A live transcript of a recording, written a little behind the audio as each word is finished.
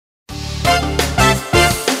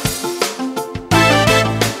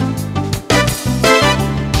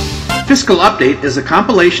Fiscal Update is a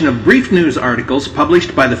compilation of brief news articles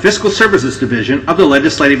published by the Fiscal Services Division of the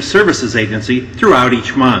Legislative Services Agency throughout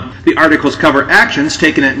each month. The articles cover actions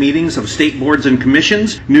taken at meetings of state boards and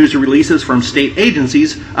commissions, news releases from state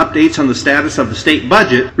agencies, updates on the status of the state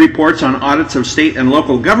budget, reports on audits of state and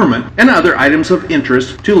local government, and other items of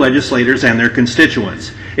interest to legislators and their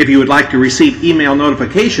constituents. If you would like to receive email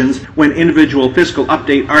notifications when individual Fiscal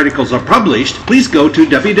Update articles are published, please go to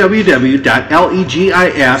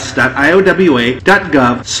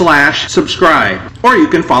www.legis.iowa.gov/subscribe, or you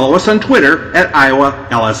can follow us on Twitter at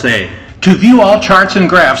IowaLSA. To view all charts and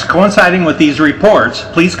graphs coinciding with these reports,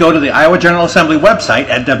 please go to the Iowa General Assembly website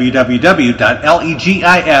at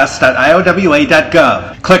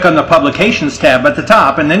www.legis.iowa.gov. Click on the Publications tab at the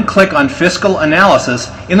top and then click on Fiscal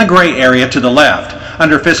Analysis in the gray area to the left.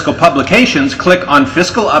 Under Fiscal Publications, click on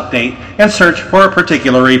Fiscal Update and search for a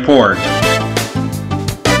particular report.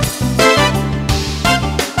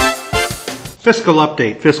 Fiscal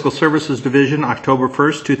Update, Fiscal Services Division, October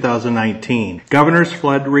 1st, 2019. Governor's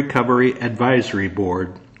Flood Recovery Advisory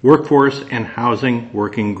Board, Workforce and Housing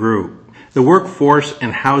Working Group. The Workforce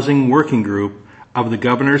and Housing Working Group of the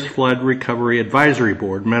Governor's Flood Recovery Advisory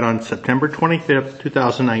Board met on September 25th,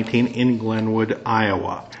 2019 in Glenwood,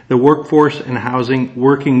 Iowa. The Workforce and Housing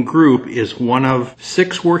Working Group is one of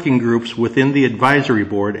 6 working groups within the advisory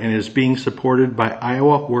board and is being supported by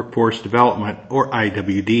Iowa Workforce Development, or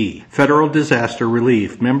IWD. Federal Disaster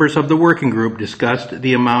Relief. Members of the working group discussed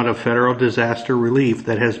the amount of federal disaster relief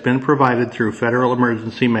that has been provided through Federal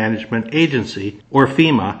Emergency Management Agency, or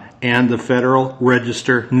FEMA, and the Federal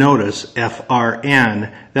Register Notice,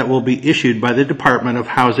 FRN, that will be issued by the Department of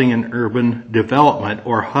Housing and Urban Development,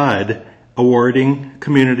 or HUD, awarding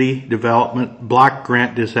Community Development Block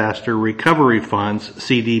Grant Disaster Recovery Funds,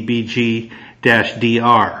 CDBG-DR.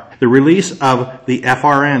 The release of the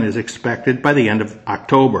FRN is expected by the end of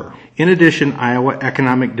October. In addition, Iowa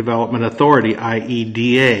Economic Development Authority,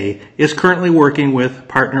 IEDA, is currently working with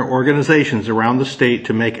partner organizations around the state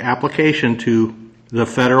to make application to the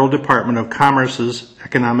Federal Department of Commerce's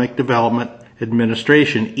Economic Development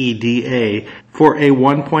Administration, EDA, for a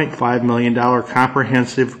 $1.5 million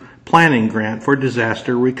comprehensive planning grant for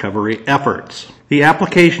disaster recovery efforts. The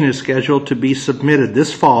application is scheduled to be submitted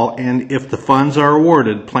this fall, and if the funds are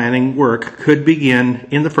awarded, planning work could begin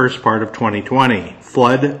in the first part of 2020.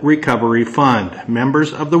 Flood Recovery Fund.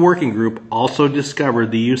 Members of the working group also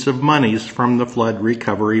discovered the use of monies from the Flood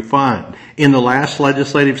Recovery Fund. In the last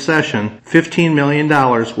legislative session, $15 million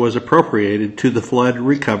was appropriated to the Flood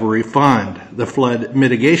Recovery Fund. The Flood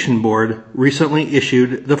Mitigation Board recently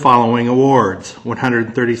issued the following awards: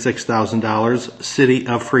 $136,000 City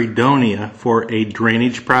of Fredonia for a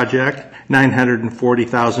drainage project,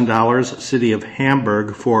 $940,000 City of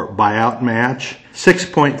Hamburg for buyout match,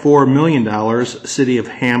 $6.4 million City of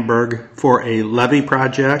Hamburg for a levee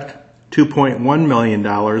project, $2.1 million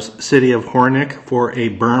City of Hornick for a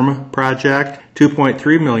berm project,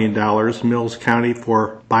 $2.3 million Mills County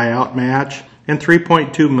for buyout match, and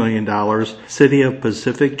 $3.2 million City of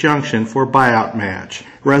Pacific Junction for buyout match.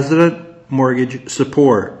 Resident mortgage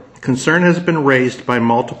support. Concern has been raised by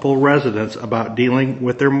multiple residents about dealing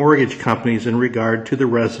with their mortgage companies in regard to the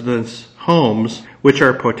residents' homes, which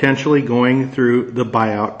are potentially going through the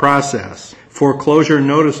buyout process. Foreclosure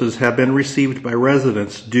notices have been received by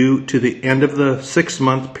residents due to the end of the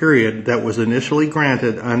 6-month period that was initially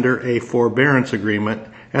granted under a forbearance agreement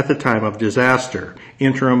at the time of disaster.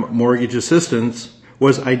 Interim mortgage assistance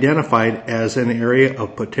was identified as an area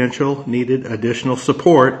of potential needed additional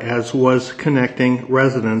support, as was connecting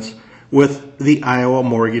residents with the Iowa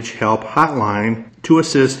Mortgage Help Hotline to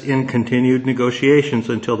assist in continued negotiations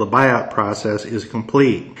until the buyout process is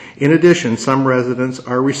complete. In addition, some residents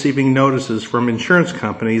are receiving notices from insurance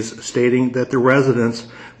companies stating that the residents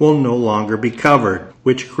will no longer be covered,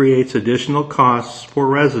 which creates additional costs for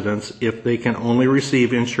residents if they can only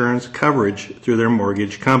receive insurance coverage through their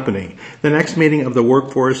mortgage company. The next meeting of the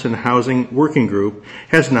Workforce and Housing Working Group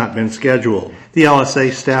has not been scheduled. The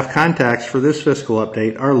LSA staff contacts for this fiscal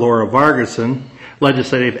update are Laura Vargason,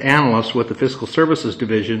 Legislative Analyst with the Fiscal Services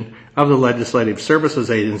Division of the Legislative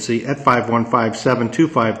Services Agency at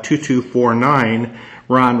 515-725-2249,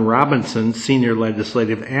 Ron Robinson, Senior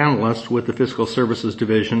Legislative Analyst with the Fiscal Services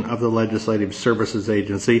Division of the Legislative Services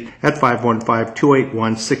Agency at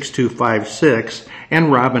 515-281-6256,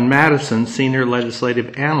 and Robin Madison, Senior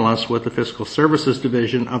Legislative Analyst with the Fiscal Services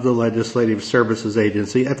Division of the Legislative Services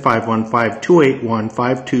Agency at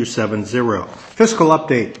 515-281-5270. Fiscal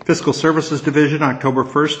Update. Fiscal Services Division, October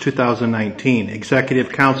 1st, 2019. Executive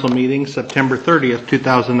Council meeting, September 30th,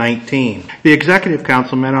 2019. The Executive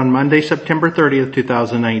Council met on Monday, September 30th,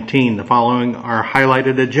 2019. The following are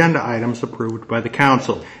highlighted agenda items approved by the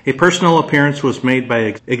Council. A personal appearance was made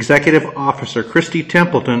by Executive Officer Christy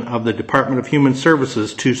Templeton of the Department of Human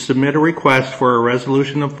Services to submit a request for a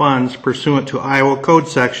resolution of funds pursuant to Iowa Code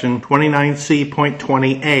Section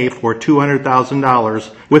 29C.20A for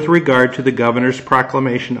 $200,000 with regard to the Governor's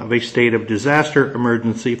proclamation of a state of disaster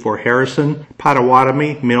emergency for Harrison,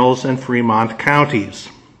 Pottawatomie, Mills, and Fremont counties.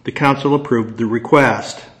 The Council approved the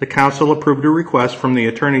request. The Council approved a request from the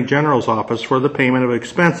Attorney General's Office for the payment of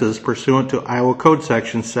expenses pursuant to Iowa Code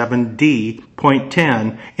Section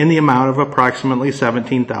 7D.10 in the amount of approximately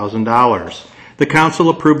 $17,000. The Council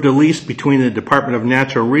approved a lease between the Department of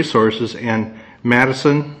Natural Resources and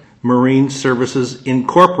Madison Marine Services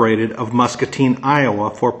Incorporated of Muscatine,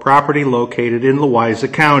 Iowa for property located in Louisa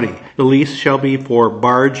County. The lease shall be for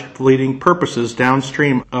barge fleeting purposes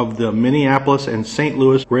downstream of the Minneapolis and St.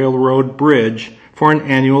 Louis Railroad Bridge for an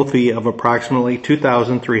annual fee of approximately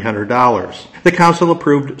 $2,300. The Council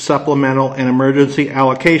approved supplemental and emergency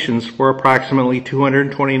allocations for approximately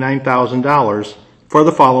 $229,000 for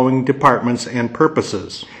the following departments and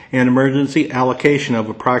purposes. An emergency allocation of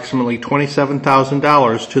approximately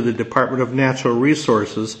 $27,000 to the Department of Natural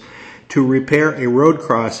Resources to repair a road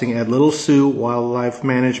crossing at Little Sioux Wildlife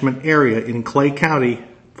Management Area in Clay County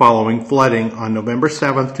following flooding on November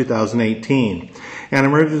 7, 2018. An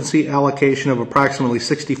emergency allocation of approximately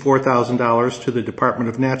 $64,000 to the Department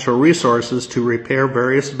of Natural Resources to repair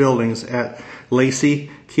various buildings at Lacey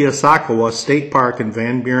Keosauqua State Park in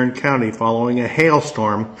Van Buren County following a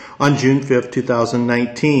hailstorm on June 5,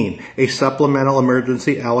 2019. A supplemental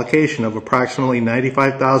emergency allocation of approximately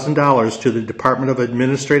 $95,000 to the Department of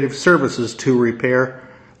Administrative Services to repair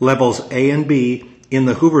levels A and B in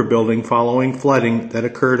the Hoover Building following flooding that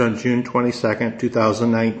occurred on June 22,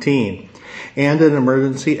 2019. And an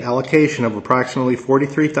emergency allocation of approximately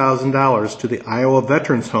 $43,000 to the Iowa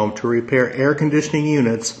Veterans Home to repair air conditioning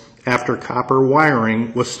units after copper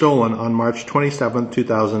wiring was stolen on March 27,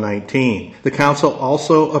 2019. The Council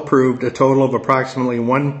also approved a total of approximately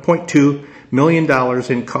 $1.2 million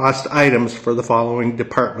in cost items for the following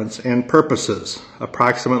departments and purposes.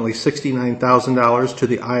 Approximately $69,000 to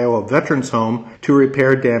the Iowa Veterans Home to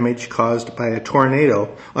repair damage caused by a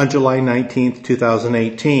tornado on July 19,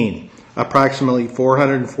 2018. Approximately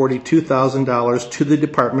 $442,000 to the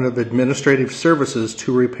Department of Administrative Services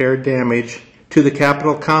to repair damage to the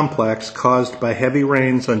Capitol Complex caused by heavy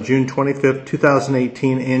rains on June 25,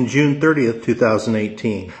 2018 and June 30,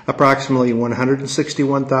 2018. Approximately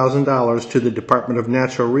 $161,000 to the Department of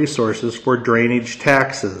Natural Resources for drainage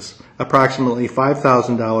taxes. Approximately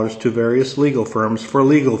 $5,000 to various legal firms for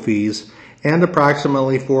legal fees, and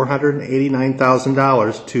approximately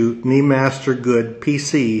 $489,000 to Nemaster Good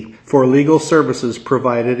PC for legal services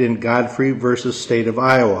provided in Godfrey v. State of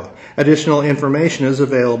Iowa. Additional information is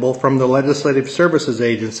available from the Legislative Services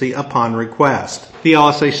Agency upon request. The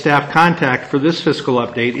LSA staff contact for this fiscal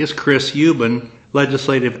update is Chris Euban,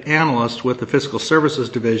 Legislative Analyst with the Fiscal Services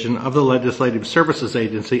Division of the Legislative Services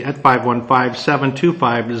Agency at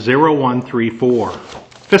 515-725-0134.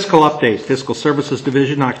 Fiscal Update, Fiscal Services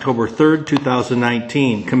Division, October 3rd,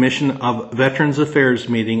 2019. Commission of Veterans Affairs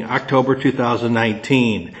meeting, October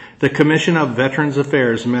 2019. The Commission of Veterans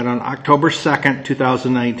Affairs met on October 2nd,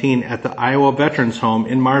 2019 at the Iowa Veterans Home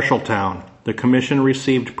in Marshalltown. The Commission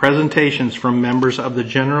received presentations from members of the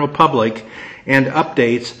general public and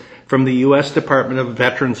updates from the U.S. Department of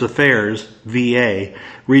Veterans Affairs, VA,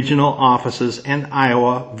 regional offices, and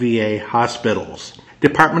Iowa VA hospitals.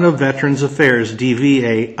 Department of Veterans Affairs,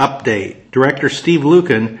 DVA, update. Director Steve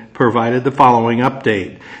Lucan provided the following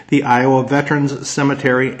update. The Iowa Veterans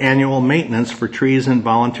Cemetery annual maintenance for trees and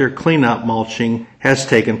volunteer cleanup mulching has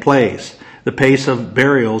taken place. The pace of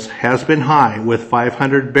burials has been high, with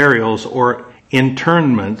 500 burials or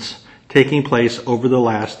internments taking place over the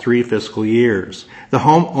last 3 fiscal years. The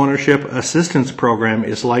Home Ownership Assistance Program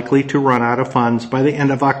is likely to run out of funds by the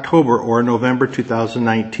end of October or November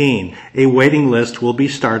 2019. A waiting list will be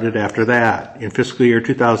started after that. In fiscal year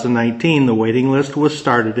 2019, the waiting list was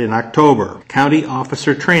started in October. County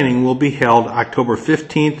officer training will be held October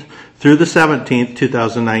 15th through the 17th,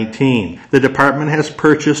 2019. The department has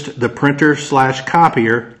purchased the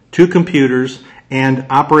printer/copier, 2 computers, and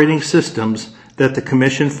operating systems that the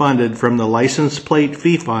Commission funded from the license plate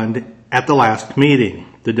fee fund at the last meeting.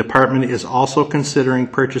 The department is also considering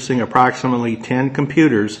purchasing approximately 10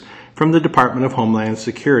 computers from the Department of Homeland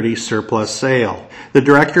Security surplus sale. The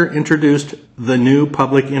director introduced the new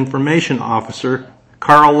Public Information Officer,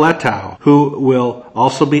 Carl Letow, who will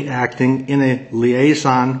also be acting in a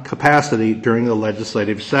liaison capacity during the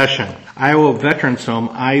legislative session. Iowa Veterans Home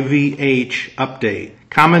IVH update.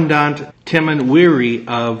 Commandant Timon Weary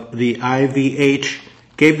of the IVH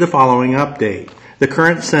gave the following update. The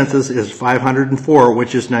current census is 504,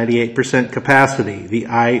 which is 98% capacity. The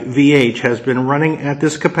IVH has been running at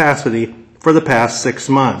this capacity for the past 6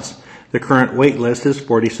 months. The current wait list is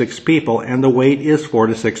 46 people, and the wait is 4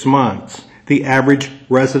 to 6 months. The average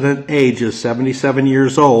resident age is 77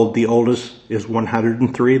 years old. The oldest is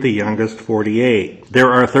 103, the youngest 48.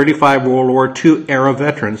 There are 35 World War II era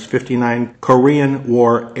veterans, 59 Korean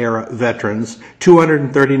War era veterans,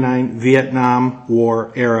 239 Vietnam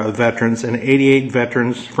War era veterans, and 88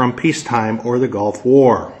 veterans from peacetime or the Gulf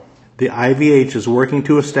War. The IVH is working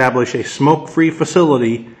to establish a smoke-free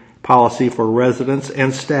facility policy for residents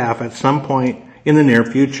and staff at some point in the near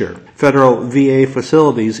future. Federal VA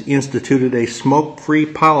facilities instituted a smoke-free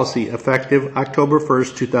policy effective October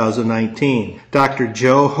 1st, 2019. Dr.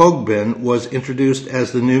 Joe Hogbin was introduced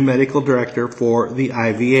as the new medical director for the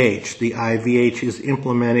IVH. The IVH is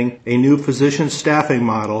implementing a new physician staffing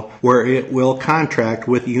model where it will contract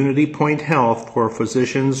with Unity Point Health for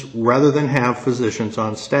physicians rather than have physicians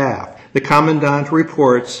on staff. The Commandant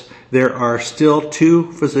reports there are still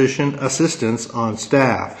 2 physician assistants on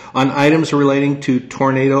staff. On items relating to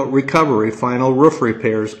tornado recovery, final roof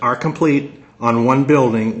repairs are complete on one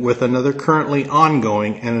building, with another currently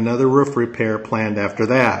ongoing and another roof repair planned after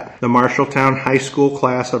that. The Marshalltown High School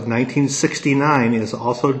class of 1969 is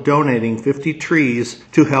also donating 50 trees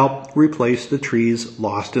to help replace the trees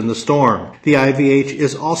lost in the storm. The IVH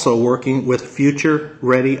is also working with Future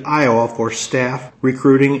Ready Iowa for staff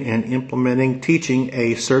recruiting and implementing teaching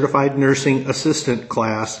a certified nursing assistant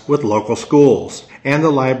class with local schools. And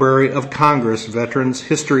the Library of Congress Veterans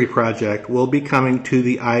History Project will be coming to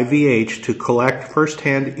the IVH to collect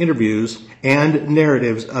first-hand interviews and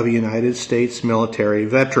narratives of United States military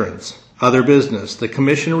veterans. Other business. The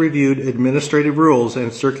Commission reviewed administrative rules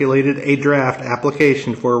and circulated a draft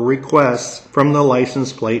application for requests from the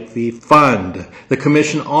License Plate Fee Fund. The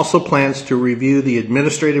Commission also plans to review the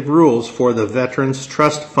administrative rules for the Veterans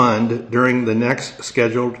Trust Fund during the next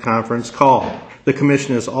scheduled conference call. The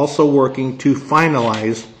Commission is also working to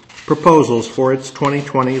finalize proposals for its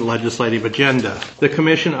 2020 legislative agenda. The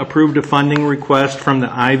Commission approved a funding request from the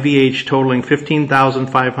IVH totaling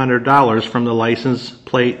 $15,500 from the License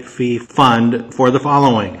Plate Fee Fund for the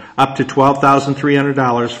following: up to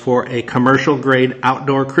 $12,300 for a commercial-grade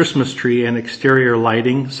outdoor Christmas tree and exterior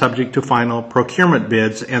lighting, subject to final procurement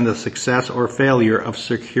bids and the success or failure of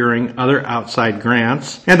securing other outside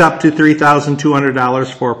grants, and up to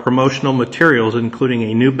 $3,200 for promotional materials, including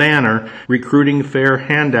a new banner, recruiting fair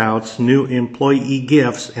handouts, new employee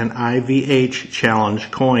gifts, and IVH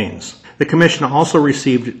Challenge coins. The Commission also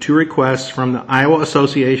received 2 requests from the Iowa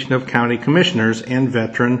Association of County Commissioners and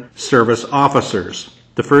Veteran Service Officers.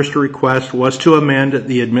 The first request was to amend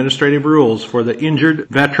the administrative rules for the Injured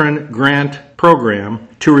Veteran Grant Program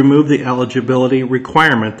to remove the eligibility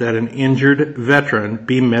requirement that an injured veteran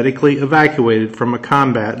be medically evacuated from a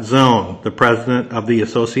combat zone. The president of the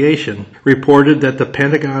association reported that the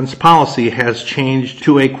Pentagon's policy has changed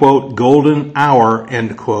to a, quote, golden hour,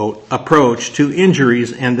 end quote, approach to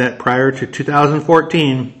injuries, and that prior to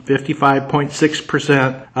 2014,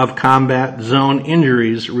 55.6% of combat zone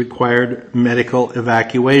injuries required medical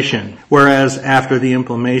evacuation, whereas after the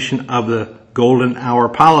implementation of the Golden Hour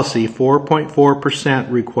policy,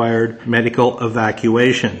 4.4% required medical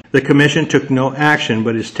evacuation. The Commission took no action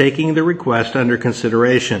but is taking the request under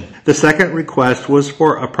consideration. The second request was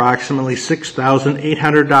for approximately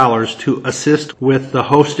 $6,800 to assist with the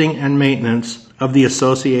hosting and maintenance of the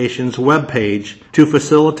association's webpage to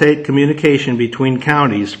facilitate communication between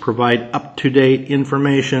counties, provide up-to-date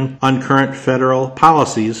information on current federal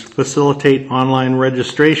policies, facilitate online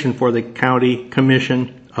registration for the County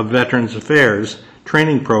Commission of Veterans Affairs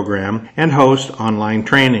training program, and host online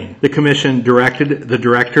training. The Commission directed the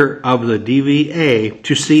director of the DVA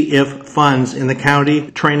to see if funds in the county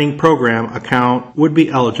training program account would be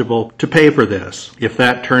eligible to pay for this. If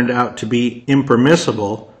that turned out to be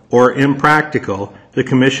impermissible or impractical, the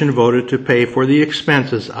Commission voted to pay for the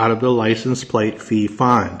expenses out of the License Plate Fee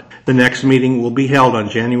Fund. The next meeting will be held on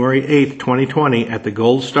January 8, 2020 at the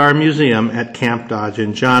Gold Star Museum at Camp Dodge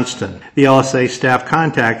in Johnston. The LSA staff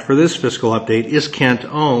contact for this fiscal update is Kent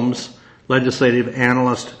Ohms, Legislative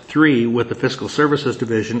Analyst 3 with the Fiscal Services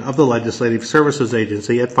Division of the Legislative Services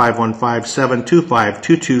Agency at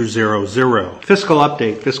 515-725-2200. Fiscal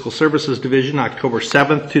Update, Fiscal Services Division, October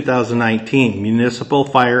 7th, 2019. Municipal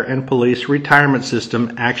Fire and Police Retirement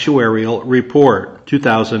System Actuarial Report,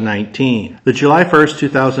 2019. The July 1st,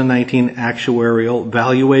 2019 actuarial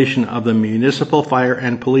valuation of the Municipal Fire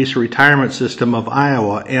and Police Retirement System of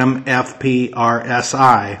Iowa, MFPRSI,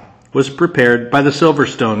 was prepared by the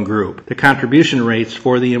Silverstone Group. The contribution rates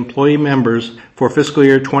for the employee members for fiscal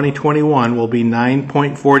year 2021 will be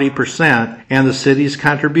 9.40%, and the city's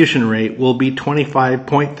contribution rate will be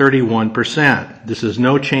 25.31%. This is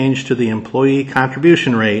no change to the employee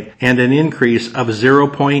contribution rate and an increase of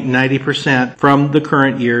 0.90% from the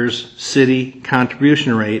current year's city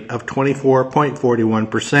contribution rate of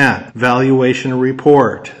 24.41%. Valuation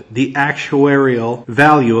report. The actuarial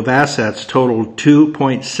value of assets totaled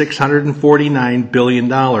 $2.649 billion.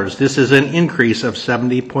 This is an increase of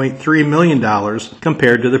 $70.3 million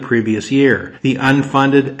compared to the previous year. The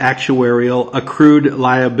unfunded actuarial accrued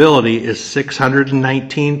liability is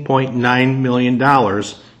 $619.9 million,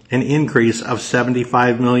 an increase of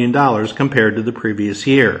 $75 million compared to the previous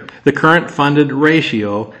year. The current funded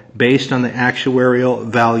ratio, based on the actuarial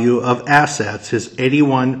value of assets, is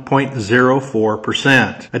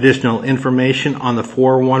 81.04%. Additional information on the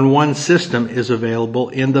 411 system is available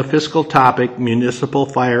in the Fiscal Topic Municipal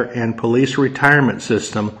Fire and Police Retirement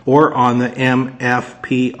System or on the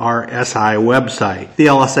MFPRSI website. The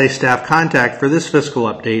LSA staff contact for this fiscal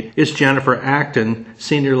update is Jennifer Acton,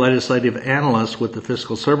 Senior Legislative Analyst with the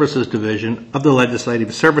Fiscal Services Division of the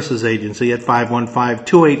Legislative Services Agency at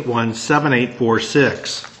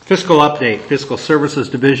 515-281-7846. Fiscal Update, Fiscal Services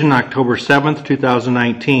Division, October 7th,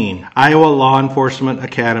 2019. Iowa Law Enforcement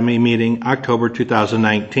Academy meeting, October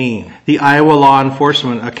 2019. The Iowa Law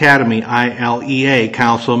Enforcement Academy, ILEA,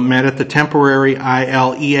 Council met at the temporary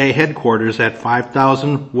ILEA headquarters at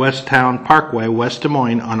 5000 Westtown Parkway, West Des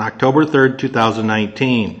Moines on October 3rd,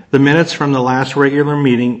 2019. The minutes from the last regular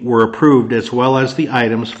meeting were approved as well as the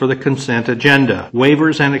items for the consent agenda.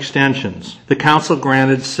 Waivers and extensions. The Council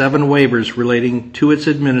granted 7 waivers relating to its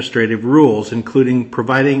administrative rules, including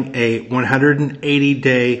providing a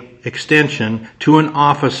 180-day extension to an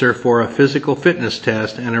officer for a physical fitness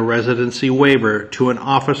test and a residency waiver to an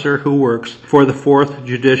officer who works for the 4th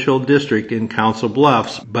Judicial District in Council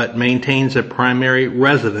Bluffs but maintains a primary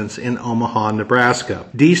residence in Omaha, Nebraska.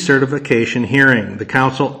 Decertification hearing. The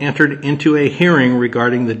Council entered into a hearing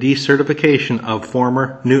regarding the decertification of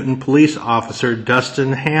former Newton police officer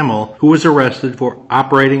Dustin Hamill, who was arrested for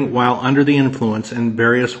operating while under the influence and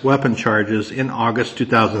various weapon charges in August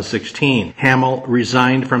 2016. Hamill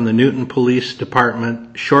resigned from the Newton Police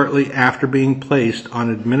Department shortly after being placed on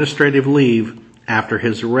administrative leave after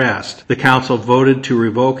his arrest. The Council voted to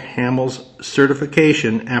revoke Hamill's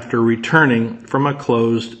certification after returning from a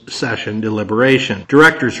closed session deliberation.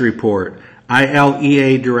 Director's Report.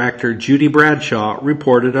 ILEA Director Judy Bradshaw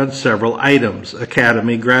reported on several items.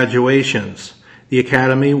 Academy graduations. The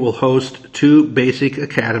Academy will host 2 basic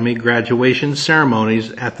Academy graduation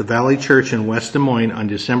ceremonies at the Valley Church in West Des Moines on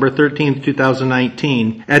December 13,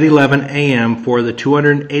 2019 at 11 a.m. for the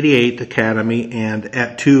 288th Academy and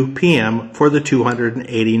at 2 p.m. for the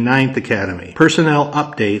 289th Academy. Personnel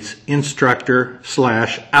updates,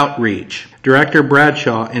 instructor/outreach. Director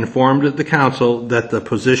Bradshaw informed the Council that the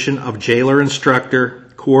position of Jailer Instructor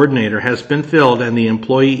Coordinator has been filled and the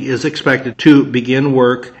employee is expected to begin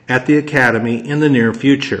work at the Academy in the near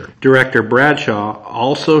future. Director Bradshaw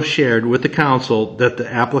also shared with the Council that the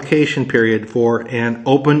application period for an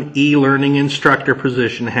open e-learning instructor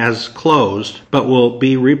position has closed but will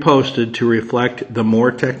be reposted to reflect the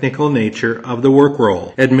more technical nature of the work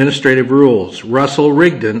role. Administrative rules. Russell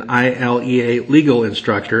Rigdon, ILEA legal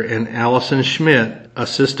instructor, and Allison Schmidt,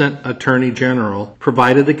 Assistant Attorney General,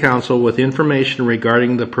 provided the Council with information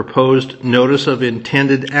regarding the proposed Notice of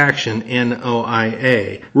Intended Action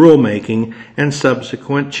NOIA rulemaking and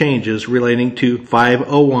subsequent changes relating to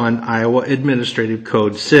 501 Iowa Administrative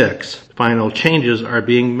Code 6. Final changes are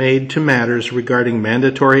being made to matters regarding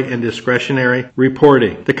mandatory and discretionary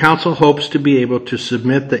reporting. The Council hopes to be able to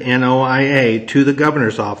submit the NOIA to the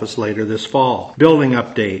Governor's Office later this fall. Building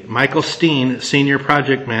update. Michael Steen, Senior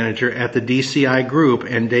Project Manager at the DCI Group,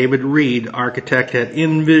 and David Reed, Architect at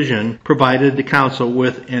Envision, provided the Council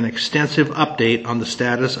with an extensive update on the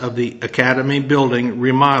status of the Academy building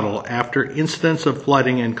remodel after incidents of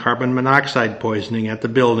flooding and carbon monoxide poisoning at the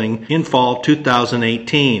building in fall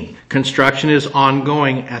 2018. Construction is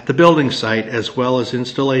ongoing at the building site as well as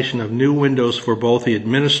installation of new windows for both the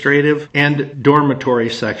administrative and dormitory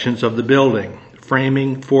sections of the building.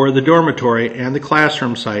 framing for the dormitory and the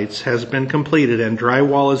classroom sites has been completed, and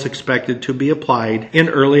drywall is expected to be applied in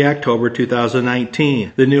early October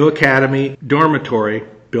 2019. The new Academy dormitory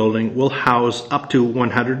building will house up to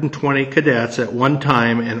 120 cadets at one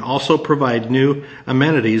time and also provide new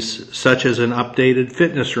amenities such as an updated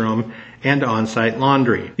fitness room and on-site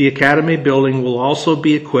laundry. The Academy building will also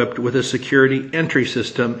be equipped with a security entry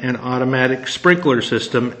system, an automatic sprinkler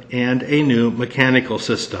system, and a new mechanical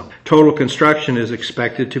system. Total construction is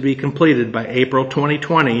expected to be completed by April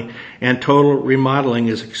 2020, and total remodeling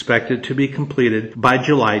is expected to be completed by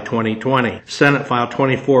July 2020. Senate File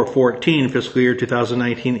 2414, Fiscal Year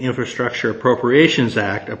 2019 Infrastructure Appropriations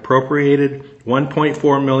Act appropriated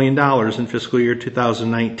 $1.4 million in fiscal year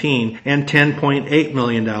 2019 and $10.8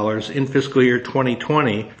 million in fiscal year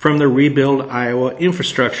 2020 from the Rebuild Iowa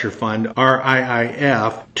Infrastructure Fund,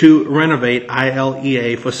 RIIF, to renovate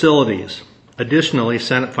ILEA facilities. Additionally,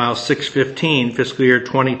 Senate File 615, Fiscal Year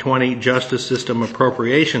 2020 Justice System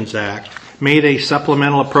Appropriations Act, made a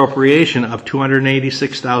supplemental appropriation of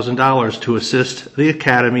 $286,000 to assist the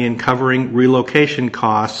Academy in covering relocation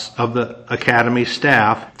costs of the Academy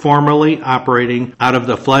staff formerly operating out of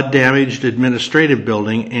the flood-damaged administrative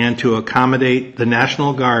building, and to accommodate the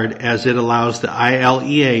National Guard as it allows the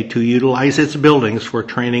ILEA to utilize its buildings for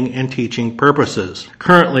training and teaching purposes.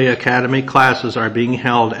 Currently, Academy classes are being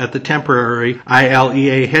held at the temporary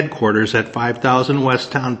ILEA headquarters at 5000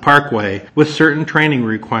 Westtown Parkway, with certain training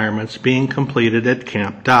requirements being completed at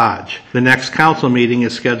Camp Dodge. The next council meeting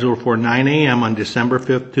is scheduled for 9 a.m. on December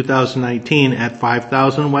 5, 2019 at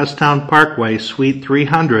 5000 Westtown Parkway, Suite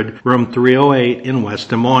 300, Room 308 in West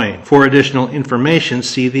Des Moines. For additional information,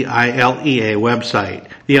 see the ILEA website.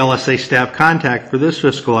 The LSA staff contact for this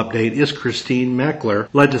fiscal update is Christine Meckler,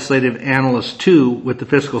 Legislative Analyst 2 with the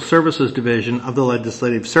Fiscal Services Division of the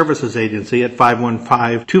Legislative Services Agency at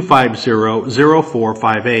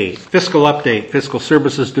 515-250-0458. Fiscal Update, Fiscal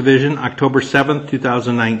Services Division, October 7,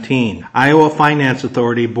 2019. Iowa Finance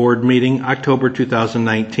Authority Board Meeting, October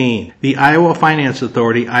 2019. The Iowa Finance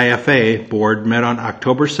Authority, IFA, Board met on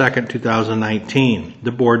October 2, 2019.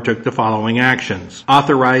 The Board took the following actions.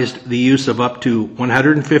 Authorized the use of up to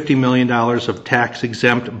 $150 million of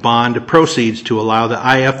tax-exempt bond proceeds to allow the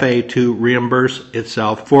IFA to reimburse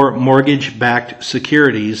itself for mortgage-backed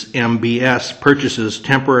securities, MBS, purchases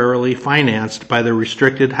temporarily financed by the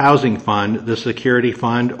Restricted Housing Fund, the Security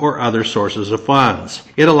Fund, or other sources of funds.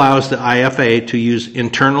 It allows the IFA to use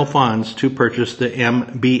internal funds to purchase the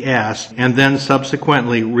MBS and then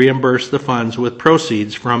subsequently reimburse the funds with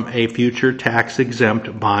proceeds from a future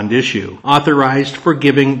tax-exempt bond issue. Authorized for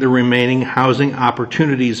giving the remaining Housing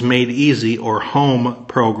Opportunities Made Easy or HOME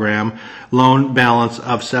program loan balance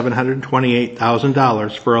of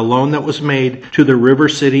 $728,000 for a loan that was made to the River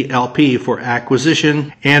City LP for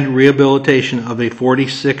acquisition and rehabilitation of a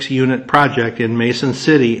 46-unit project in Mason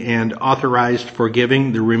City, and authorized for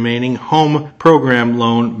giving the remaining HOME program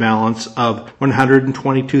loan balance of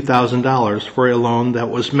 $122,000 for a loan that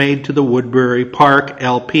was made to the Woodbury Park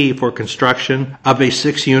LP for construction of a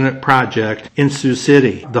 6-unit project in Sioux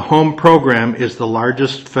City. The HOME program is the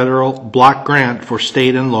largest federal block grant for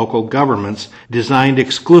state and local governments designed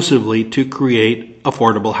exclusively to create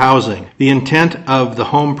affordable housing. The intent of the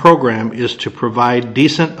HOME program is to provide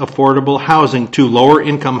decent, affordable housing to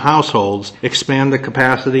lower-income households, expand the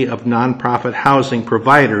capacity of nonprofit housing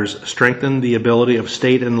providers, strengthen the ability of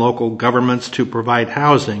state and local governments to provide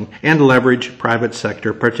housing, and leverage private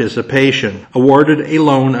sector participation. Awarded a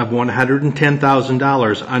loan of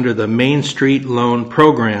 $110,000 under the Main Street Loan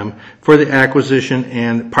Program for the acquisition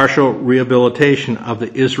and partial rehabilitation of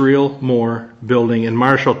the Israel Moore building in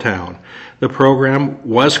Marshalltown. The program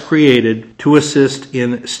was created to assist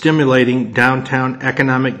in stimulating downtown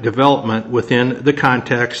economic development within the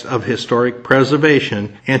context of historic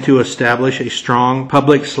preservation and to establish a strong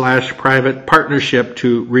public/private partnership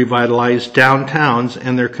to revitalize downtowns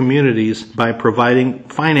and their communities by providing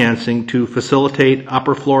financing to facilitate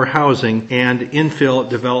upper floor housing and infill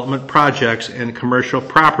development projects and commercial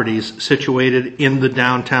properties situated in the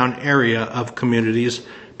downtown area of communities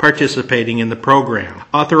participating in the program.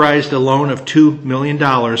 Authorized a loan of $2 million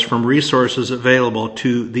from resources available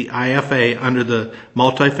to the IFA under the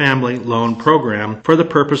Multifamily Loan Program for the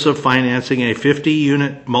purpose of financing a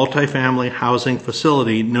 50-unit multifamily housing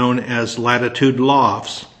facility known as Latitude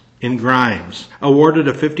Lofts in Grimes. Awarded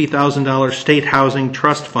a $50,000 State Housing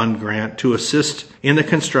Trust Fund grant to assist in the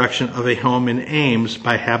construction of a home in Ames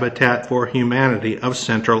by Habitat for Humanity of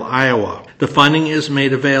Central Iowa. The funding is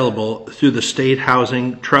made available through the State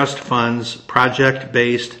Housing Trust Fund's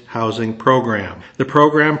Project-Based Housing Program. The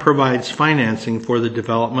program provides financing for the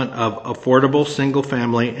development of affordable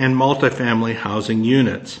single-family and multifamily housing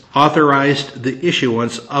units. Authorized the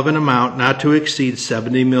issuance of an amount not to exceed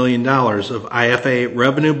 $70 million of IFA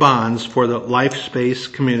revenue bonds for the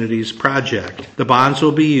LifeSpace Communities project. The bonds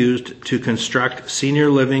will be used to construct senior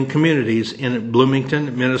living communities in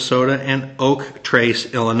Bloomington, Minnesota, and Oak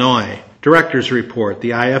Trace, Illinois. Director's Report.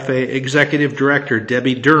 The IFA Executive Director,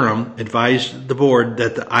 Debbie Durham, advised the Board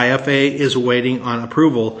that the IFA is waiting on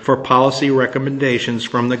approval for policy recommendations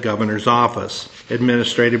from the Governor's Office.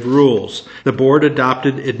 Administrative Rules. The Board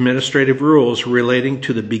adopted administrative rules relating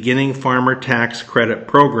to the Beginning Farmer Tax Credit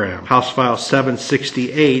Program. House File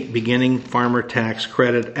 768, Beginning Farmer Tax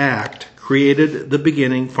Credit Act, created the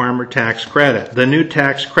Beginning Farmer Tax Credit. The new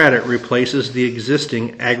tax credit replaces the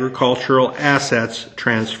existing Agricultural Assets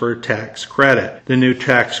Transfer Tax Credit. The new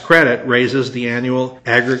tax credit raises the annual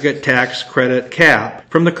aggregate tax credit cap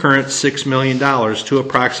from the current $6 million to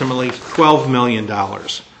approximately $12 million.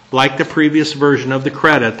 Like the previous version of the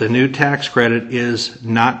credit, the new tax credit is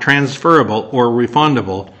not transferable or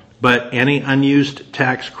refundable, but any unused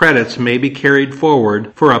tax credits may be carried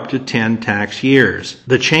forward for up to 10 tax years.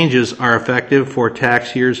 The changes are effective for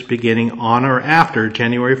tax years beginning on or after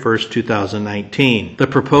January 1st, 2019. The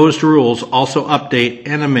proposed rules also update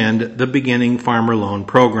and amend the Beginning Farmer Loan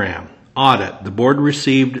Program. Audit. The Board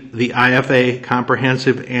received the IFA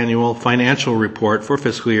Comprehensive Annual Financial Report for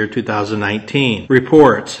fiscal year 2019.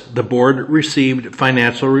 Reports. The Board received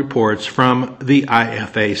financial reports from the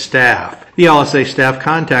IFA staff. The LSA staff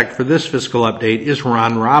contact for this fiscal update is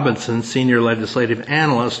Ron Robinson, Senior Legislative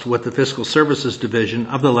Analyst with the Fiscal Services Division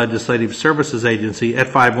of the Legislative Services Agency at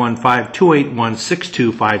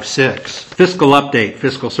 515-281-6256. Fiscal Update,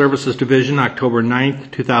 Fiscal Services Division, October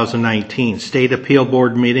 9th, 2019. State Appeal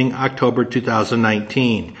Board meeting, October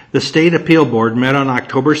 2019. The State Appeal Board met on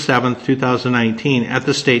October 7th, 2019 at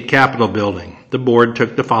the State Capitol Building. The Board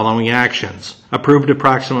took the following actions. Approved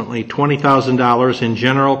approximately $20,000 in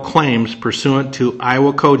general claims pursuant to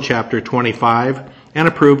Iowa Code Chapter 25 and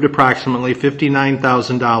approved approximately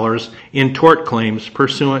 $59,000 in tort claims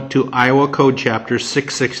pursuant to Iowa Code Chapter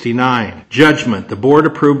 669. Judgment. The Board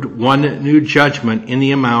approved one new judgment in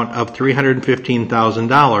the amount of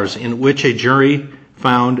 $315,000 in which a jury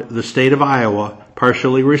found the state of Iowa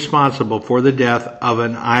partially responsible for the death of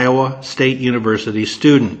an Iowa State University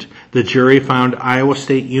student. The jury found Iowa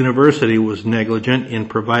State University was negligent in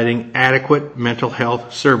providing adequate mental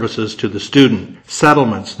health services to the student.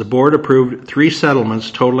 Settlements. The Board approved 3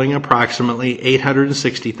 settlements totaling approximately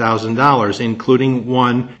 $860,000, including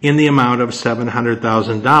one in the amount of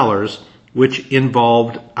 $700,000, which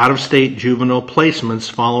involved out-of-state juvenile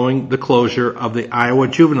placements following the closure of the Iowa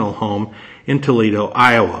Juvenile Home in Toledo,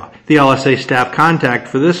 Iowa. The LSA staff contact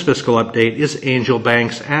for this fiscal update is Angel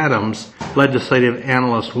Banks Adams, Legislative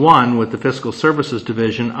Analyst 1 with the Fiscal Services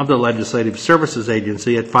Division of the Legislative Services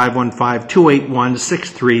Agency at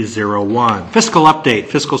 515-281-6301. Fiscal Update,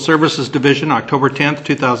 Fiscal Services Division, October 10th,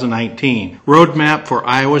 2019. Roadmap for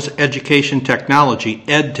Iowa's Education Technology,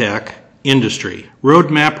 EdTech, Industry.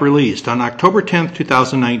 Roadmap released on October 10,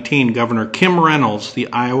 2019, Governor Kim Reynolds, the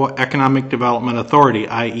Iowa Economic Development Authority,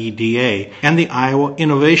 IEDA, and the Iowa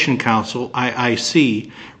Innovation Council,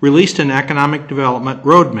 IIC, released an economic development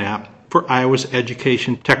roadmap for Iowa's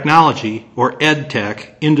education technology, or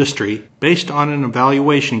EdTech, industry, based on an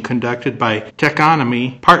evaluation conducted by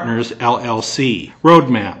Techonomy Partners, LLC.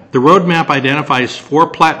 Roadmap. The roadmap identifies 4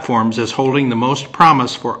 platforms as holding the most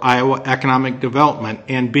promise for Iowa economic development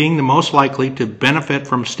and being the most likely to benefit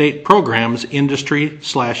from state programs,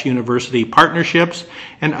 industry/university partnerships,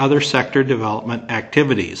 and other sector development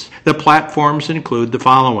activities. The platforms include the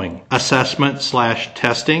following: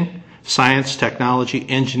 assessment/testing, science, technology,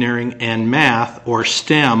 engineering, and math, or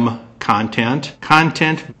STEM content,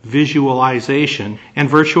 content visualization, and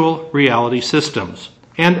virtual reality systems,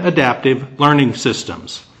 and adaptive learning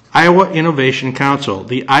systems. Iowa Innovation Council.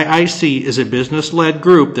 The IIC is a business-led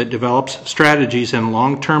group that develops strategies and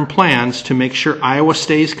long-term plans to make sure Iowa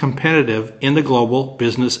stays competitive in the global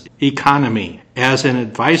business economy. As an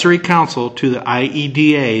advisory council to the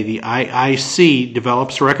IEDA, the IIC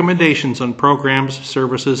develops recommendations on programs,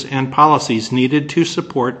 services, and policies needed to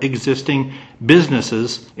support existing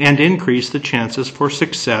businesses and increase the chances for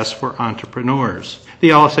success for entrepreneurs. The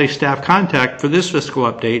LSA staff contact for this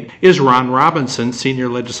fiscal update is Ron Robinson, Senior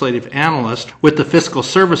Legislative Analyst with the Fiscal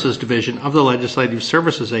Services Division of the Legislative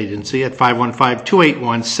Services Agency at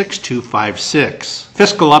 515-281-6256.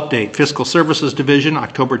 Fiscal Update, Fiscal Services Division,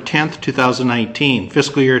 October 10th, 2019.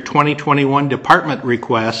 Fiscal Year 2021 Department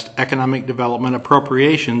Request, Economic Development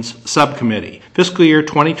Appropriations Subcommittee. Fiscal Year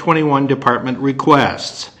 2021 Department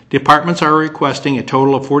Requests. Departments are requesting a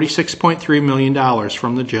total of $46.3 million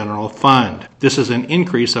from the general fund. This is an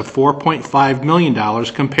increase of $4.5 million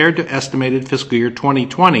compared to estimated fiscal year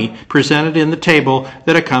 2020 presented in the table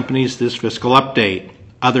that accompanies this fiscal update.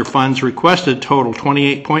 Other funds requested total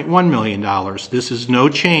 $28.1 million. This is no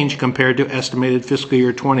change compared to estimated fiscal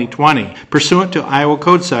year 2020. Pursuant to Iowa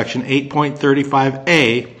Code Section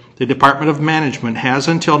 8.35A, the Department of Management has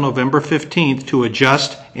until November 15th to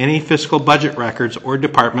adjust any fiscal budget records or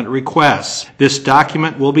department requests. This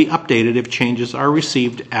document will be updated if changes are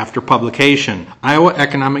received after publication. Iowa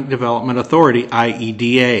Economic Development Authority,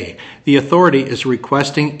 IEDA. The authority is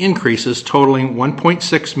requesting increases totaling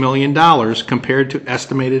 $1.6 million compared to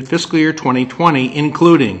estimated fiscal year 2020,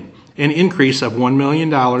 including an increase of $1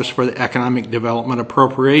 million for the economic development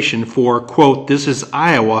appropriation for, quote, "This is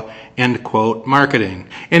Iowa," end quote, marketing.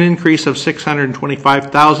 An increase of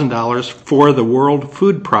 $625,000 for the World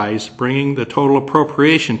Food Prize, bringing the total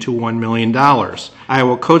appropriation to $1 million.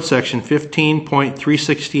 Iowa Code Section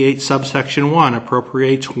 15.368 subsection 1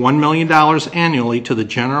 appropriates $1 million annually to the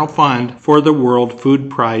general fund for the World Food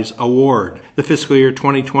Prize Award. The fiscal year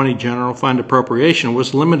 2020 general fund appropriation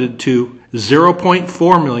was limited to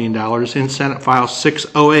 $0.4 million in Senate File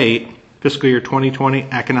 608, Fiscal Year 2020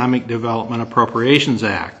 Economic Development Appropriations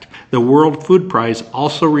Act. The World Food Prize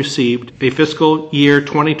also received a fiscal year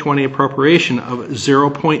 2020 appropriation of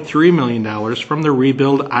 $0.3 million from the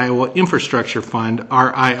Rebuild Iowa Infrastructure Fund,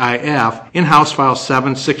 RIIF, in House File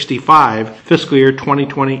 765, Fiscal Year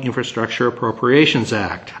 2020 Infrastructure Appropriations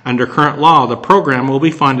Act. Under current law, the program will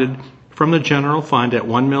be funded from the general fund at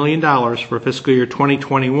 $1 million for fiscal year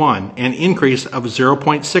 2021, an increase of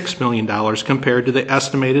 $0.6 million compared to the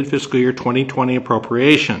estimated fiscal year 2020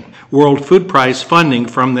 appropriation. World Food Prize funding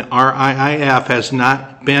from the RIIF has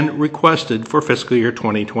not been requested for fiscal year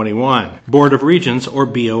 2021. Board of Regents, or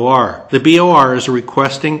BOR. The BOR is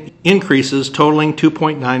requesting increases totaling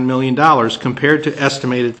 $2.9 million compared to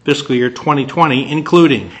estimated fiscal year 2020,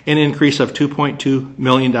 including an increase of $2.2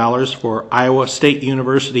 million for Iowa State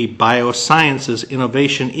University Biosciences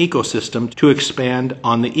Innovation Ecosystem to expand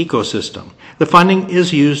on the ecosystem. The funding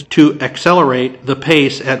is used to accelerate the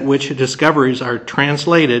pace at which discoveries are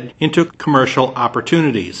translated into commercial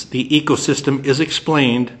opportunities. The ecosystem is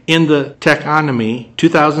explained in the Techonomy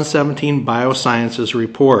 2017 Biosciences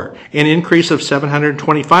Report. An increase of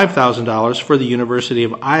 $725,000 for the University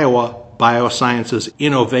of Iowa Biosciences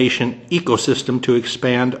Innovation Ecosystem to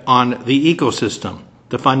expand on the ecosystem.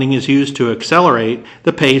 The funding is used to accelerate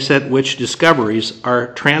the pace at which discoveries are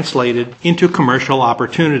translated into commercial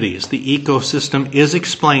opportunities. The ecosystem is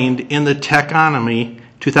explained in the Techonomy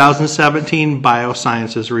 2017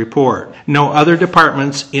 Biosciences Report. No other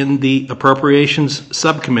departments in the Appropriations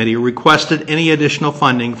Subcommittee requested any additional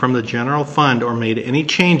funding from the general fund or made any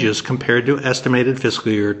changes compared to estimated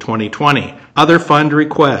fiscal year 2020. Other fund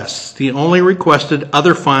requests. The only requested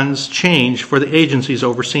other funds change for the agencies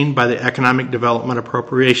overseen by the Economic Development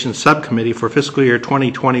Appropriations Subcommittee for fiscal year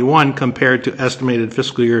 2021 compared to estimated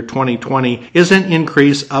fiscal year 2020 is an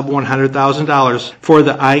increase of $100,000 for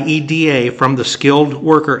the IEDA from the Skilled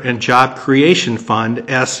Worker and Job Creation Fund,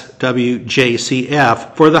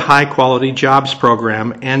 SWJCF, for the High Quality Jobs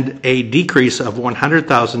Program, and a decrease of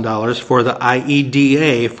 $100,000 for the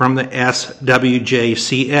IEDA from the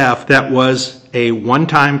SWJCF that was a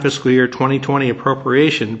one-time fiscal year 2020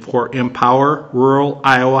 appropriation for Empower Rural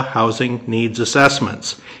Iowa Housing Needs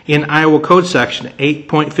Assessments. In Iowa Code Section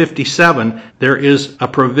 8.57, there is a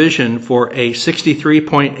provision for a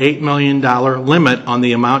 $63.8 million limit on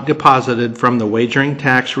the amount deposited from the wagering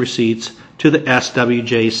tax receipts to the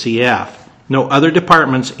SWJCF. No other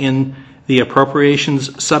departments in the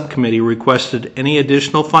Appropriations Subcommittee requested any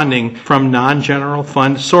additional funding from non-general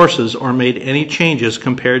fund sources or made any changes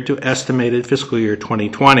compared to estimated fiscal year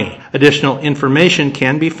 2020. Additional information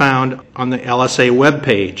can be found on the LSA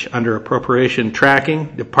webpage under Appropriation Tracking,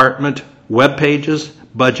 Department Web Pages,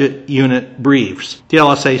 Budget Unit Briefs. The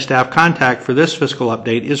LSA staff contact for this fiscal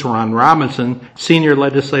update is Ron Robinson, Senior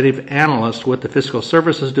Legislative Analyst with the Fiscal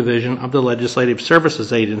Services Division of the Legislative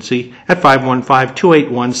Services Agency at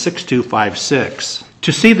 515-281-6256.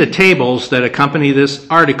 To see the tables that accompany this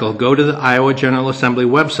article, go to the Iowa General Assembly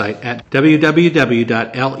website at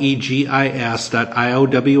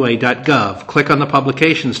www.legis.iowa.gov. Click on the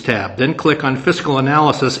Publications tab, then click on Fiscal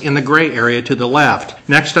Analysis in the gray area to the left.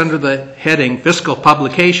 Next, under the heading Fiscal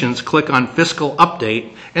Publications, click on Fiscal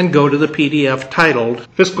Update and go to the PDF titled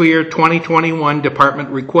Fiscal Year 2021 Department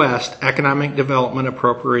Request, Economic Development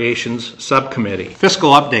Appropriations Subcommittee.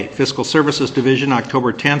 Fiscal Update, Fiscal Services Division,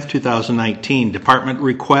 October 10th, 2019. Department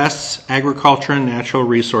Requests, Agriculture and Natural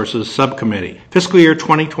Resources Subcommittee. Fiscal Year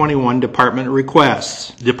 2021 Department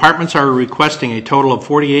Requests. Departments are requesting a total of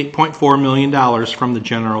 $48.4 million from the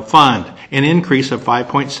General Fund, an increase of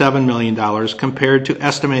 $5.7 million compared to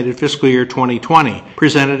estimated fiscal year 2020,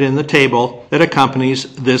 presented in the table that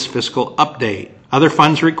accompanies this fiscal update. Other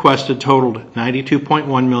funds requested totaled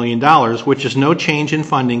 $92.1 million, which is no change in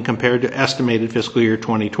funding compared to estimated fiscal year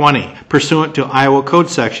 2020. Pursuant to Iowa Code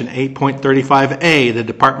Section 8.35A, the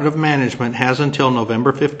Department of Management has until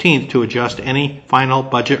November 15th to adjust any final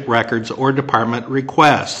budget records or department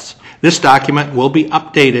requests. This document will be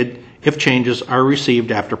updated if changes are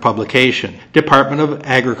received after publication. Department of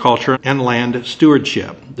Agriculture and Land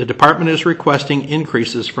Stewardship. The department is requesting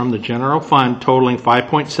increases from the general fund totaling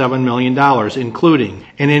 $5.7 million, including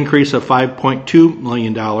an increase of $5.2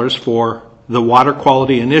 million for the Water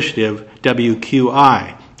Quality Initiative,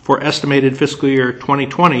 WQI. For estimated fiscal year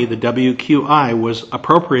 2020, the WQI was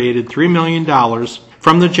appropriated $3 million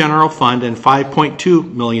from the general fund and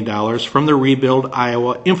 $5.2 million from the Rebuild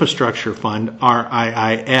Iowa Infrastructure Fund,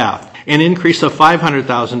 RIIF. An increase of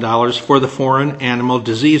 $500,000 for the Foreign Animal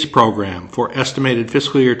Disease Program. For estimated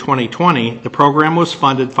fiscal year 2020, the program was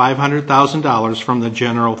funded $500,000 from the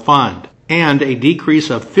general fund, and a decrease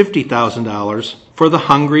of $50,000 for the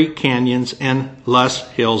Hungry Canyons and Luss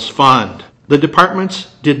Hills Fund. The departments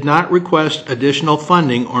did not request additional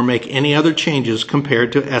funding or make any other changes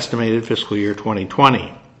compared to estimated fiscal year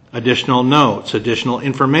 2020. Additional notes, additional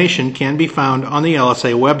information can be found on the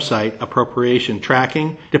LSA website, appropriation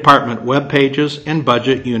tracking, department web pages, and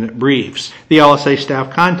budget unit briefs. The LSA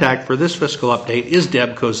staff contact for this fiscal update is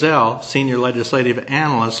Deb Kozel, Senior Legislative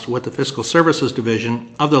Analyst with the Fiscal Services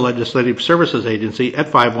Division of the Legislative Services Agency at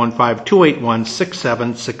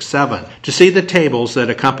 515-281-6767. To see the tables that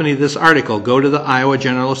accompany this article, go to the Iowa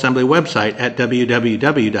General Assembly website at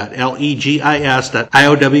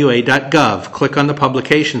www.legis.iowa.gov. Click on the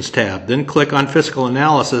Publications tab, then click on Fiscal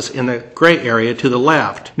Analysis in the gray area to the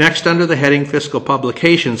left. Next, under the heading Fiscal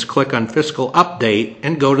Publications, click on Fiscal Update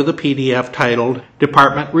and go to the PDF titled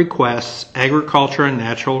Department Requests, Agriculture and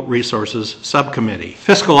Natural Resources Subcommittee.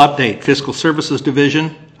 Fiscal Update, Fiscal Services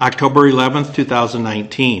Division, October 11th,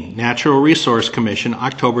 2019. Natural Resource Commission,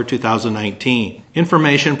 October 2019.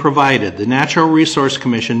 Information provided. The Natural Resource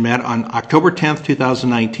Commission met on October 10th,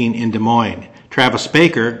 2019 in Des Moines. Travis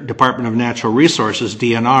Baker, Department of Natural Resources,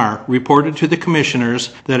 DNR, reported to the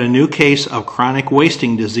commissioners that a new case of chronic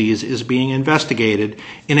wasting disease is being investigated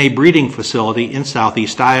in a breeding facility in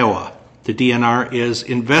southeast Iowa. The DNR is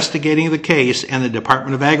investigating the case, and the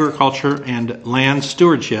Department of Agriculture and Land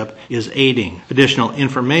Stewardship is aiding. Additional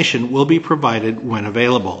information will be provided when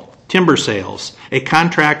available. Timber sales. A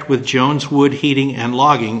contract with Jones Wood Heating and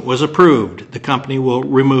Logging was approved. The company will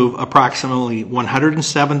remove approximately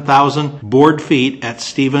 107,000 board feet at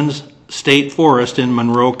Stevens State Forest in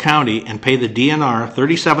Monroe County and pay the DNR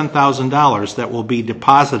 $37,000 that will be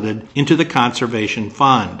deposited into the Conservation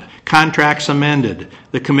Fund. Contracts amended.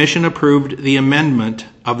 The Commission approved the amendment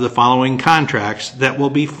of the following contracts that will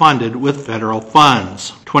be funded with federal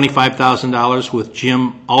funds. $25,000 with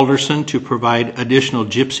Jim Alderson to provide additional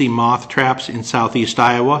gypsy moth traps in southeast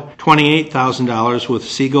Iowa. $28,000 with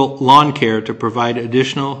Siegel Lawn Care to provide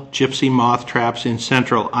additional gypsy moth traps in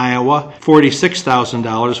central Iowa.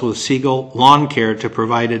 $46,000 with Siegel Lawn Care to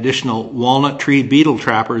provide additional walnut tree beetle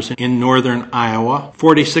trappers in northern Iowa.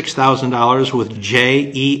 $46,000 with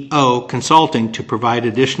JEO Consulting to provide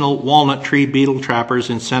additional walnut tree beetle trappers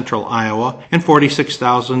in central Iowa. And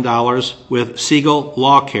 $46,000 with Siegel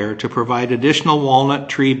Law Care to provide additional walnut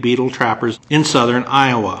tree beetle trappers in southern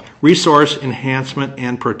Iowa. Resource Enhancement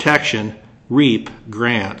and Protection, REAP,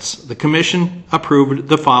 grants. The Commission approved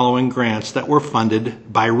the following grants that were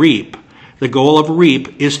funded by REAP. The goal of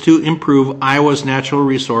REAP is to improve Iowa's natural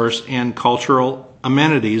resource and cultural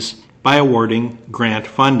amenities by awarding grant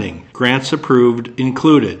funding. Grants approved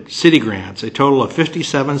included city grants. A total of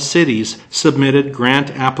 57 cities submitted grant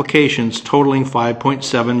applications totaling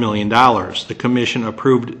 $5.7 million. The Commission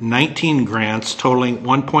approved 19 grants totaling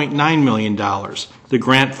 $1.9 million. The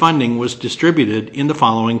grant funding was distributed in the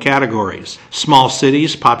following categories. Small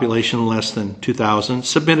cities, population less than 2,000,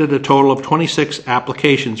 submitted a total of 26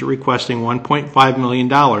 applications requesting $1.5 million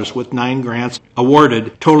with 9 grants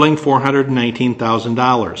awarded totaling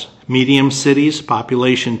 $419,000. Medium cities,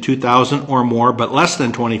 population 2,000 or more but less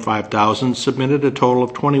than 25,000, submitted a total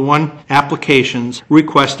of 21 applications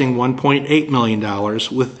requesting $1.8 million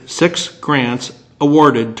with 6 grants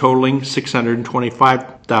awarded totaling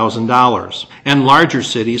 $625,000. And larger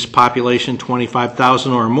cities, population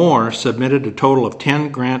 25,000 or more, submitted a total of 10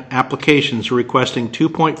 grant applications requesting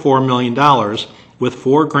 $2.4 million with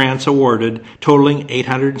 4 grants awarded totaling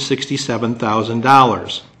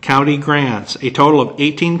 $867,000. County grants. A total of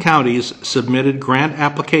 18 counties submitted grant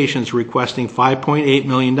applications requesting $5.8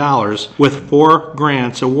 million with 4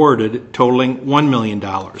 grants awarded totaling $1 million.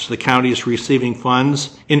 The counties receiving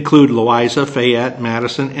funds include Louisa, Fayette,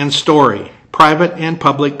 Madison, and Story. Private and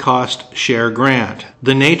public cost share grant.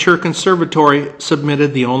 The Nature Conservatory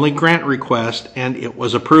submitted the only grant request and it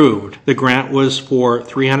was approved. The grant was for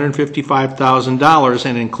 $355,000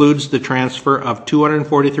 and includes the transfer of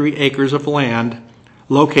 243 acres of land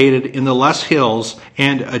located in the Les Hills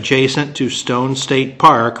and adjacent to Stone State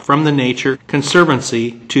Park from the Nature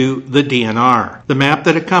Conservancy to the DNR. The map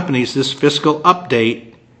that accompanies this fiscal update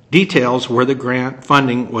details where the grant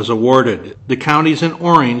funding was awarded. The counties in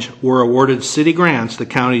orange were awarded city grants, the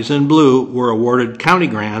counties in blue were awarded county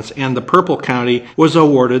grants, and the purple county was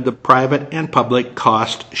awarded the private and public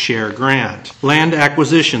cost share grant. Land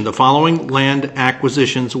acquisition. The following land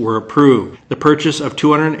acquisitions were approved. The purchase of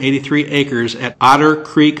 283 acres at Otter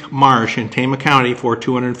Creek Marsh in Tama County for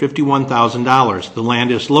 $251,000. The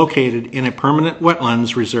land is located in a permanent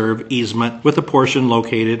wetlands reserve easement with a portion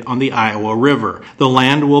located on the Iowa River. The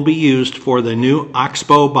land will be used for the new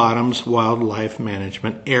Oxbow Bottoms Wildlife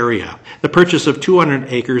Management Area. The purchase of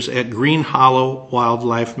 200 acres at Green Hollow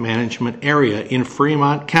Wildlife Management Area in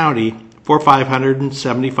Fremont County for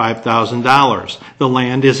 $575,000. The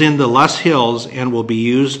land is in the Les Hills and will be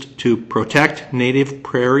used to protect native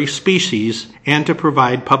prairie species and to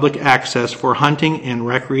provide public access for hunting and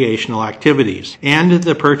recreational activities. And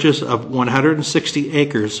the purchase of 160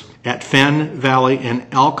 acres at Fenn Valley and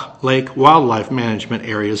Elk Lake Wildlife Management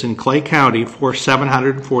Areas in Clay County for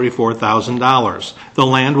 $744,000. The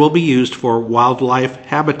land will be used for wildlife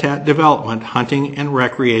habitat development, hunting, and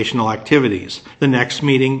recreational activities. The next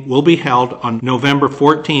meeting will be held on November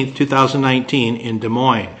 14, 2019 in Des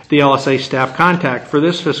Moines. The LSA staff contact for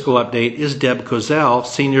this fiscal update is Deb Kozel,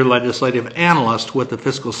 Senior Legislative Analyst with the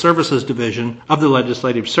Fiscal Services Division of the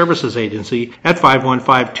Legislative Services Agency at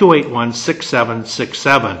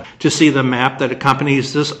 515-281-6767. To see the map that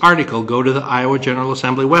accompanies this article, go to the Iowa General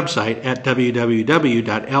Assembly website at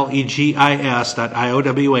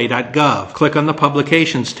www.legis.iowa.gov. Click on the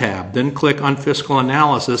Publications tab, then click on Fiscal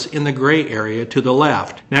Analysis in the gray area to the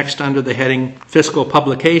left. Next, under the heading Fiscal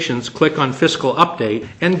Publications, click on Fiscal Update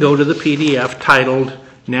and go to the PDF titled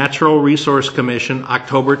Natural Resource Commission,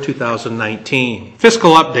 October 2019.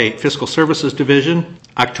 Fiscal Update, Fiscal Services Division,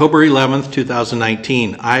 October 11th,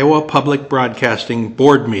 2019. Iowa Public Broadcasting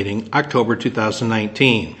Board Meeting, October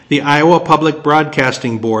 2019. The Iowa Public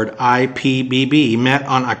Broadcasting Board, IPBB, met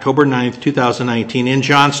on October 9th, 2019 in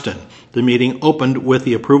Johnston. The meeting opened with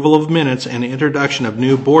the approval of minutes and introduction of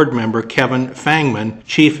new board member Kevin Fangman,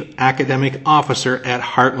 Chief Academic Officer at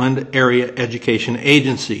Heartland Area Education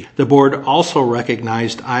Agency. The board also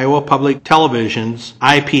recognized Iowa Public Television's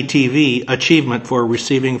IPTV achievement for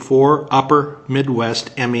receiving 4 Upper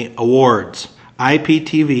Midwest Emmy Awards.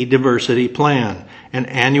 IPTV Diversity Plan. An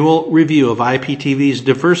annual review of IPTV's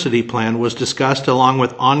diversity plan was discussed along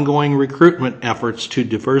with ongoing recruitment efforts to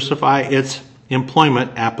diversify its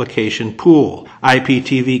employment application pool.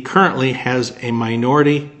 IPTV currently has a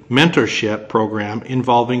minority mentorship program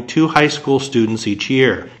involving 2 high school students each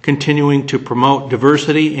year. Continuing to promote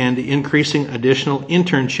diversity and increasing additional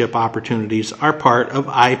internship opportunities are part of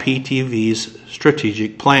IPTV's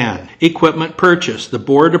strategic plan. Equipment purchase. The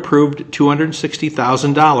board approved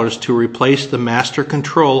 $260,000 to replace the master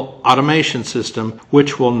control automation system,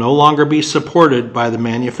 which will no longer be supported by the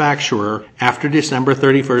manufacturer after December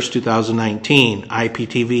 31st, 2019.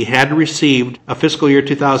 IPTV had received a fiscal year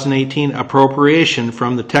 2018 appropriation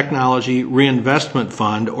from the Technology Reinvestment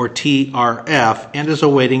Fund, or TRF, and is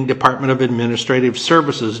awaiting Department of Administrative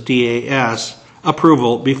Services, DAS,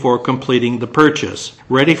 approval before completing the purchase.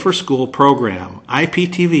 Ready for School program.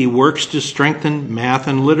 IPTV works to strengthen math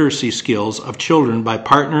and literacy skills of children by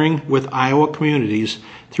partnering with Iowa communities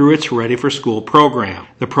through its Ready for School program.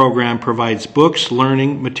 The program provides books,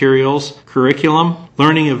 learning materials, curriculum,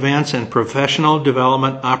 learning events, and professional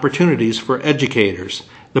development opportunities for educators.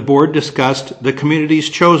 The board discussed the communities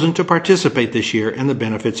chosen to participate this year and the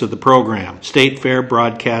benefits of the program. State Fair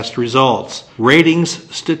broadcast results. Ratings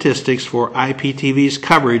statistics for IPTV's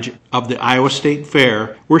coverage of the Iowa State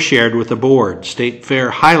Fair were shared with the board. State Fair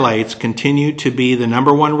highlights continue to be the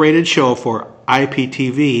 #1 rated show for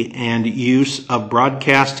IPTV, and use of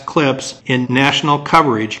broadcast clips in national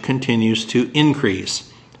coverage continues to increase.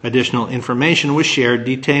 Additional information was shared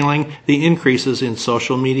detailing the increases in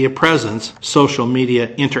social media presence, social media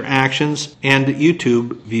interactions, and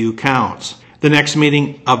YouTube view counts. The next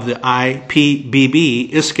meeting of the IPBB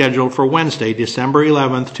is scheduled for Wednesday, December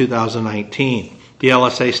 11th, 2019. The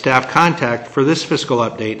LSA staff contact for this fiscal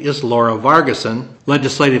update is Laura Vargason,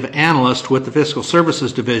 Legislative Analyst with the Fiscal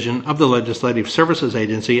Services Division of the Legislative Services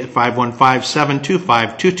Agency at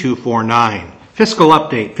 515-725-2249. Fiscal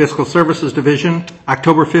Update, Fiscal Services Division,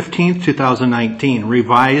 October 15, 2019,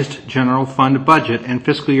 Revised General Fund Budget and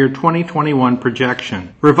Fiscal Year 2021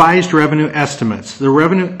 Projection. Revised Revenue Estimates. The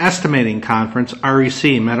Revenue Estimating Conference,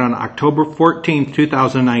 REC, met on October 14,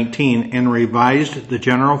 2019 and revised the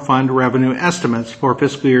General Fund Revenue Estimates for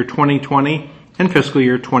Fiscal Year 2020 and Fiscal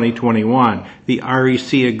Year 2021. The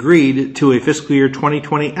REC agreed to a Fiscal Year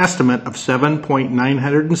 2020 estimate of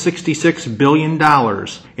 $7.966 billion,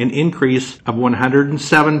 an increase of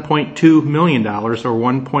 $107.2 million, or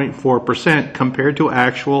 1.4% compared to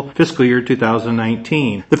actual Fiscal Year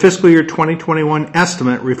 2019. The Fiscal Year 2021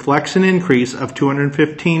 estimate reflects an increase of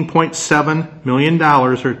 $215.7 million,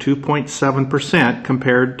 or 2.7%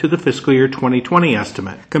 compared to the Fiscal Year 2020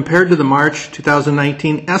 estimate. Compared to the March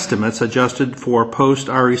 2019 estimates adjusted for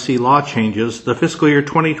post-REC law changes, the Fiscal Year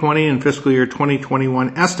 2020 and Fiscal Year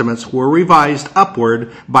 2021 estimates were revised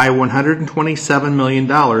upward by $127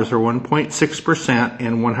 million, or 1.6%,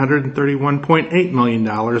 and $131.8 million,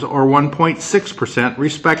 or 1.6%,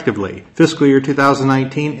 respectively. Fiscal Year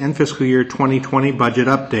 2019 and Fiscal Year 2020 Budget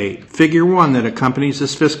Update. Figure 1 that accompanies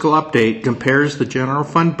this fiscal update compares the general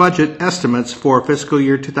fund budget estimates for Fiscal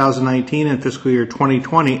Year 2019 and Fiscal Year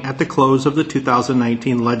 2020 at the close of the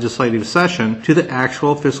 2019 legislative session to the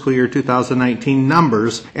actual Fiscal Year 2019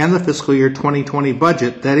 numbers and the Fiscal Year 2020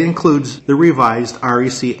 budget that includes the revised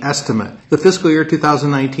REC estimate. The Fiscal Year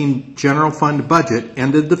 2019 general fund budget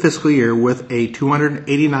ended the fiscal year with a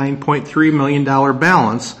 $289.3 million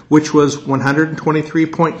balance, which was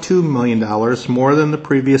 $123.2 million more than the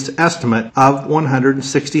previous estimate of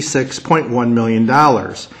 $166.1 million.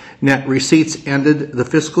 Net receipts ended the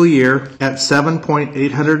fiscal year at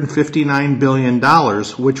 $7.859 billion,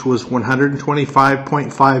 which was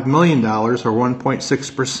 $125.5 million, or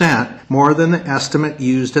 1.6%, more than the estimate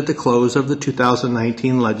used at the close of the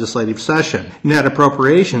 2019 legislative session. Net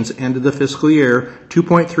appropriations ended the fiscal year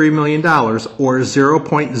 $2.3 million, or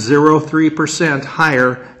 0.03%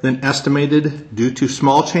 higher than estimated due to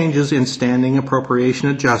small changes in standing appropriation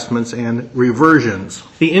adjustments and reversions.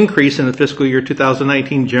 The increase in the fiscal year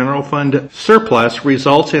 2019 general fund surplus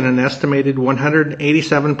results in an estimated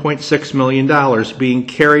 $187.6 million being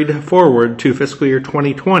carried forward to fiscal year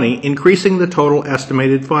 2020, increasing the total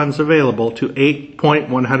estimated funds available to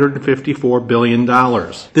 $8.154 billion.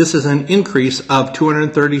 This is an increase of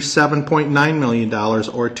 $237.9 million,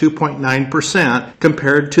 or 2.9%,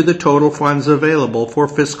 compared to the total funds available for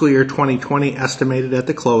fiscal year 2020 estimated at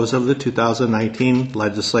the close of the 2019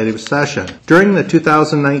 legislative session. During the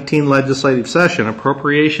 2019 legislative session,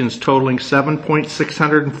 appropriations totaling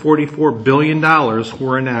 $7.644 billion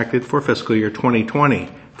were enacted for fiscal year 2020.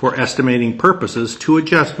 For estimating purposes, 2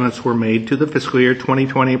 adjustments were made to the fiscal year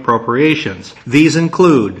 2020 appropriations. These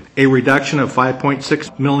include a reduction of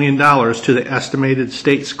 $5.6 million to the estimated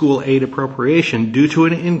state school aid appropriation due to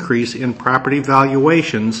an increase in property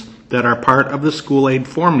valuations that are part of the school aid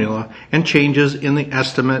formula and changes in the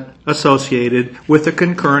estimate associated with the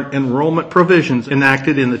concurrent enrollment provisions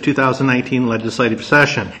enacted in the 2019 legislative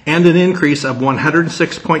session, and an increase of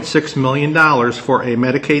 $106.6 million for a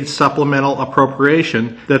Medicaid supplemental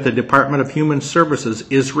appropriation that the Department of Human Services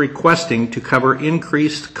is requesting to cover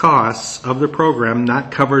increased costs of the program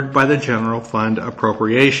not covered by the general fund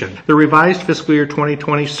appropriation. The revised fiscal year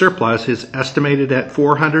 2020 surplus is estimated at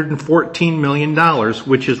 $414 million,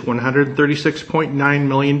 which is $136.9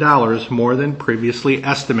 million more than previously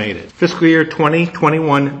estimated. Fiscal year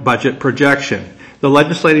 2021 budget projection. The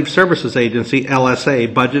Legislative Services Agency,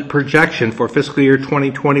 LSA, budget projection for fiscal year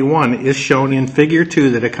 2021 is shown in Figure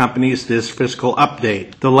 2 that accompanies this fiscal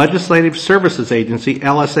update. The Legislative Services Agency,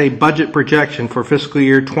 LSA, budget projection for fiscal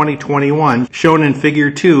year 2021, shown in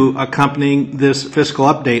Figure 2 accompanying this fiscal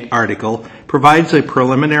update article, provides a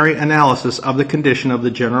preliminary analysis of the condition of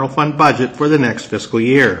the general fund budget for the next fiscal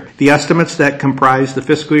year. The estimates that comprise the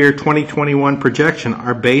fiscal year 2021 projection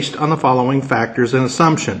are based on the following factors and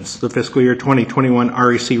assumptions. The fiscal year 2021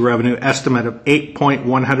 REC revenue estimate of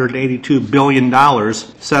 $8.182 billion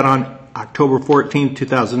set on October 14,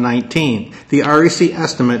 2019. The REC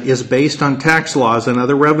estimate is based on tax laws and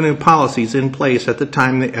other revenue policies in place at the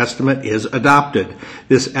time the estimate is adopted.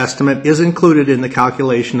 This estimate is included in the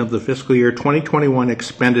calculation of the fiscal year 2021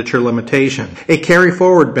 expenditure limitation. A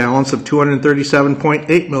carry-forward balance of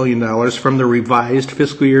 $237.8 million from the revised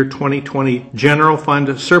fiscal year 2020 general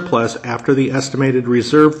fund surplus after the estimated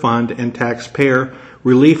reserve fund and taxpayer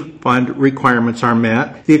relief fund requirements are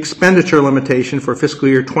met. The expenditure limitation for fiscal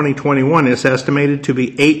year 2021 is estimated to be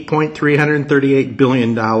 $8.338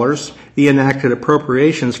 billion. The enacted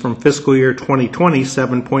appropriations from fiscal year 2020,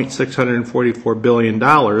 $7.644 billion,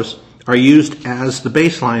 are used as the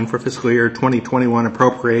baseline for fiscal year 2021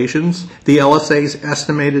 appropriations. The LSA's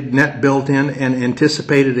estimated net built-in and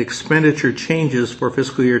anticipated expenditure changes for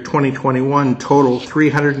fiscal year 2021 total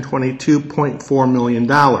 $322.4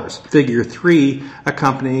 million. Figure 3,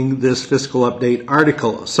 accompanying this fiscal update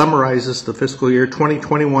article, summarizes the fiscal year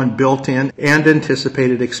 2021 built-in and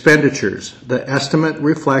anticipated expenditures. The estimate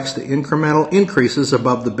reflects the incremental increases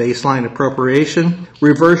above the baseline appropriation.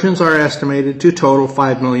 Reversions are estimated to total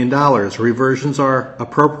 $5 million. Reversions are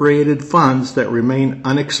appropriated funds that remain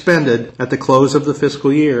unexpended at the close of the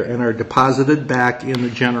fiscal year and are deposited back in the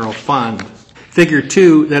general fund. Figure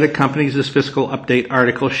 2 that accompanies this fiscal update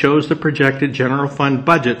article shows the projected general fund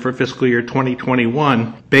budget for fiscal year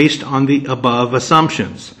 2021 based on the above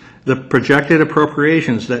assumptions. The projected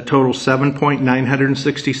appropriations that total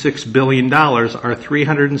 $7.966 billion are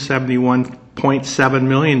 $371.7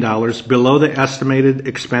 million below the estimated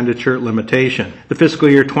expenditure limitation. The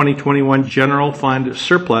fiscal year 2021 general fund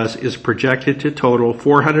surplus is projected to total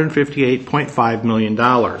 $458.5 million.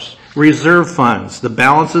 Reserve funds. The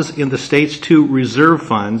balances in the state's two reserve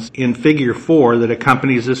funds in Figure 4 that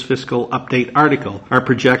accompanies this fiscal update article are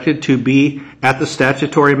projected to be at the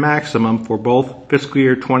statutory maximum for both fiscal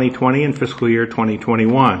year 2020 and fiscal year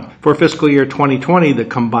 2021. For fiscal year 2020, the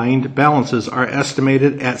combined balances are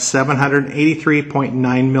estimated at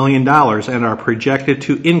 $783.9 million and are projected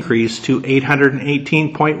to increase to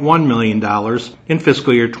 $818.1 million in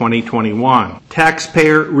fiscal year 2021.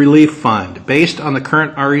 Taxpayer Relief Fund. Based on the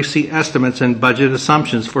current REC estimates and budget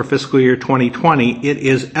assumptions for fiscal year 2020, it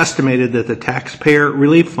is estimated that the Taxpayer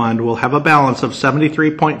Relief Fund will have a balance of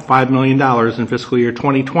 $73.5 million in fiscal year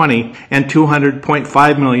 2020 and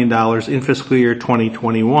 $200.5 million in fiscal year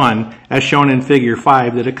 2021, as shown in Figure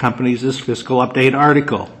 5 that accompanies this fiscal update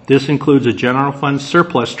article. This includes a general fund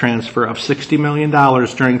surplus transfer of $60 million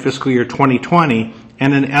during fiscal year 2020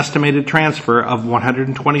 and an estimated transfer of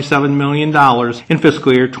 $127 million in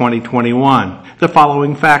fiscal year 2021. The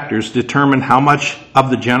following factors determine how much of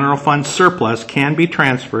the general fund surplus can be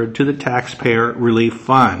transferred to the Taxpayer Relief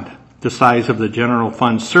Fund. The size of the general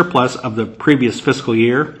fund surplus of the previous fiscal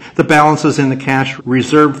year, the balances in the cash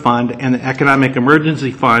reserve fund and the economic emergency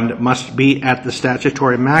fund must be at the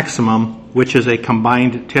statutory maximum, which is a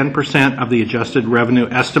combined 10% of the adjusted revenue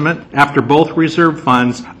estimate. After both reserve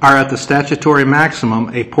funds are at the statutory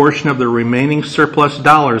maximum, a portion of the remaining surplus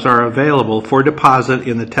dollars are available for deposit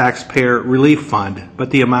in the Taxpayer Relief Fund, but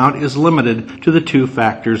the amount is limited to the two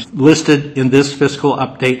factors listed in this fiscal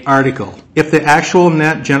update article. If the actual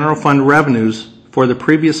net general fund revenues for the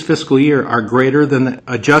previous fiscal year are greater than the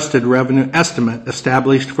adjusted revenue estimate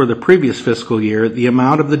established for the previous fiscal year, the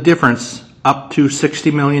amount of the difference up to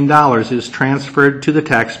 $60 million is transferred to the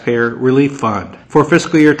Taxpayer Relief Fund. For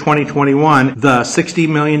fiscal year 2021, the $60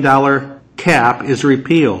 million cap is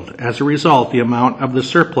repealed. As a result, the amount of the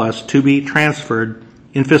surplus to be transferred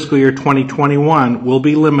in fiscal year 2021 will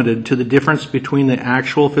be limited to the difference between the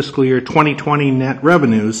actual fiscal year 2020 net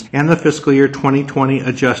revenues and the fiscal year 2020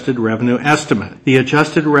 adjusted revenue estimate. The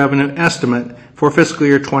adjusted revenue estimate for fiscal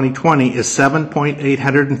year 2020 is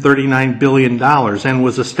 $7.839 billion and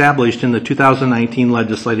was established in the 2019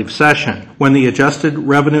 legislative session. When the adjusted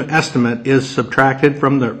revenue estimate is subtracted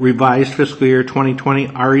from the revised fiscal year 2020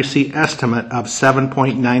 REC estimate of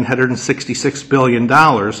 $7.966 billion,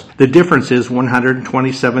 the difference is $127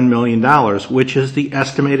 $127 million, which is the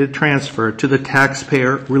estimated transfer to the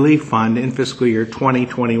Taxpayer Relief Fund in fiscal year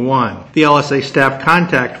 2021. The LSA staff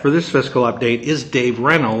contact for this fiscal update is Dave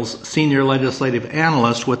Reynolds, Senior Legislative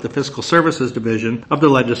Analyst with the Fiscal Services Division of the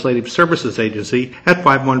Legislative Services Agency at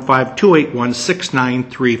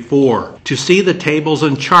 515-281-6934. To see the tables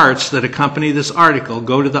and charts that accompany this article,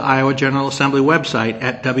 go to the Iowa General Assembly website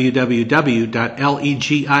at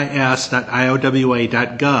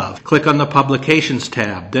www.legis.iowa.gov. Click on the Publications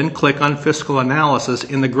tab, then click on Fiscal Analysis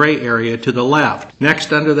in the gray area to the left.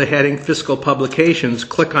 Next, under the heading Fiscal Publications,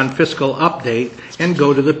 click on Fiscal Update and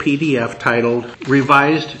go to the PDF titled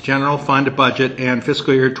Revised General Fund Budget and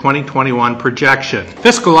Fiscal Year 2021 Projection.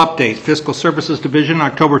 Fiscal Update, Fiscal Services Division,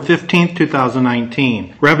 October 15,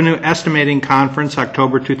 2019. Revenue Estimating Conference,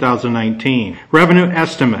 October 2019. Revenue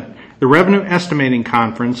Estimate. The Revenue Estimating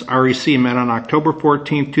Conference, REC, met on October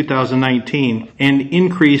 14, 2019 and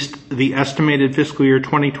increased the estimated fiscal year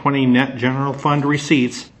 2020 net general fund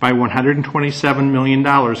receipts by $127 million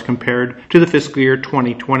compared to the fiscal year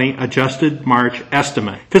 2020 adjusted March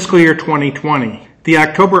estimate. Fiscal year 2020. The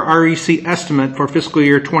October REC estimate for fiscal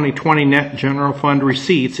year 2020 net general fund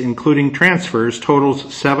receipts, including transfers, totals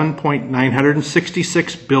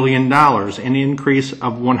 $7.966 billion, an increase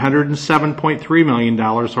of $107.3 million,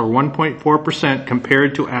 or 1.4%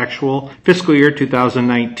 compared to actual fiscal year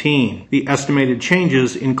 2019. The estimated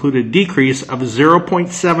changes include a decrease of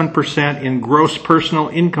 0.7% in gross personal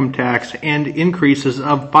income tax and increases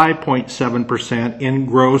of 5.7% in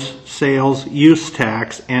gross sales use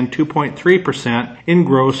tax and 2.3% in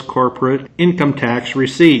gross corporate income tax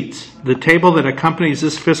receipts. The table that accompanies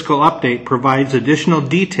this fiscal update provides additional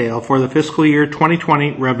detail for the fiscal year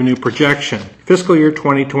 2020 revenue projection. Fiscal year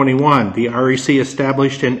 2021, the REC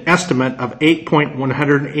established an estimate of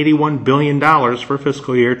 $8.181 billion for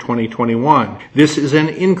fiscal year 2021. This is an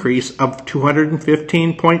increase of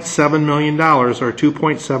 $215.7 million, or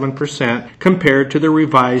 2.7%, compared to the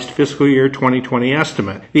revised fiscal year 2020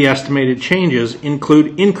 estimate. The estimated changes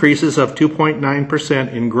include increases of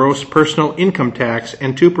 2.9% in gross personal income tax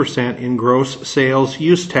and 2% in gross sales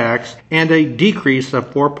use tax, and a decrease of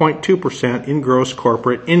 4.2% in gross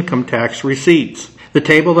corporate income tax receipts. The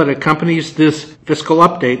table that accompanies this fiscal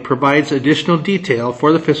update provides additional detail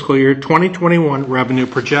for the fiscal year 2021 revenue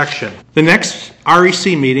projection. The next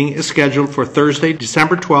REC meeting is scheduled for Thursday,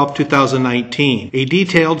 December 12, 2019. A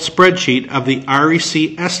detailed spreadsheet of the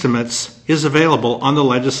REC estimates is available on the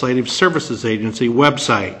Legislative Services Agency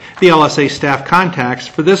website. The LSA staff contacts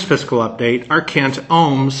for this fiscal update are Kent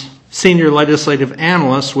Ohms, Senior Legislative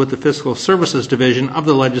Analyst with the Fiscal Services Division of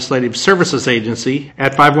the Legislative Services Agency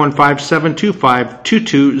at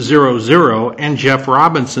 515-725-2200, and Jeff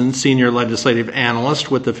Robinson, Senior Legislative Analyst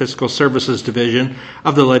with the Fiscal Services Division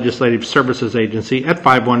of the Legislative Services Agency at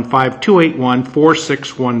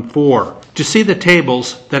 515-281-4614. To see the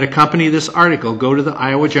tables that accompany this article, go to the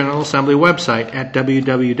Iowa General Assembly website at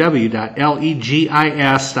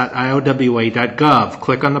www.legis.iowa.gov.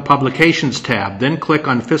 Click on the Publications tab, then click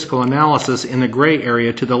on Fiscal Analysis in the gray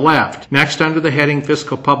area to the left. Next, under the heading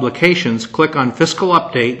Fiscal Publications, click on Fiscal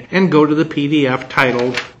Update and go to the PDF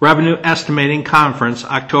titled Revenue Estimating Conference,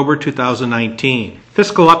 October 2019.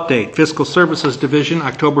 Fiscal Update, Fiscal Services Division,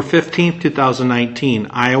 October 15, 2019.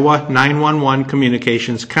 Iowa 911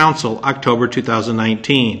 Communications Council, October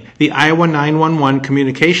 2019. The Iowa 911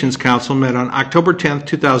 Communications Council met on October 10,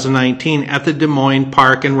 2019 at the Des Moines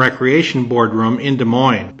Park and Recreation Boardroom in Des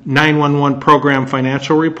Moines. 911 Program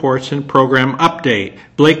Financial Reports and Program Update.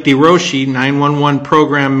 Blake DeRoshi, 911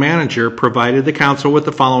 Program Manager, provided the Council with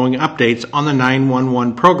the following updates on the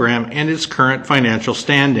 911 program and its current financial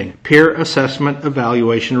standing. Peer Assessment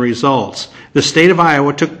Evaluation Results. The state of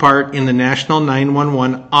Iowa took part in the National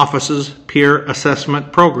 911 Office's Peer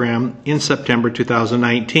Assessment Program in September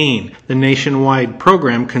 2019. The nationwide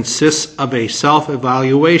program consists of a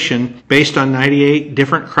self-evaluation based on 98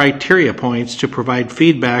 different criteria points to provide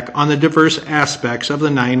feedback on the diverse aspects of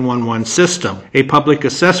the 911 system. A public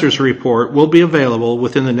assessor's report will be available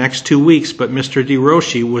within the next 2 weeks, but Mr.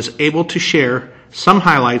 DeRoshi was able to share some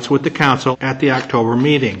highlights with the Council at the October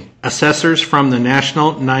meeting. Assessors from the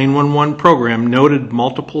National 911 Program noted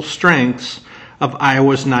multiple strengths of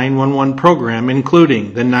Iowa's 911 program,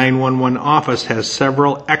 including the 911 office has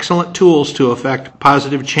several excellent tools to effect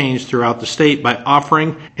positive change throughout the state by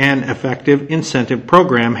offering an effective incentive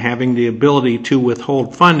program, having the ability to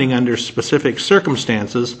withhold funding under specific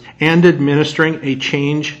circumstances, and administering a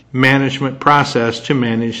change management process to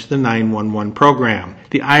manage the 911 program.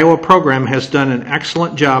 The Iowa program has done an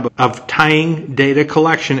excellent job of tying data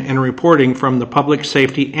collection and reporting from the Public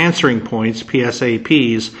Safety Answering Points,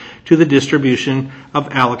 PSAPs, to the distribution of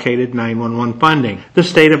allocated 911 funding. The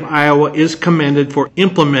state of Iowa is commended for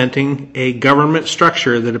implementing a government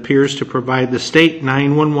structure that appears to provide the state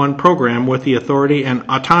 911 program with the authority and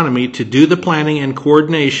autonomy to do the planning and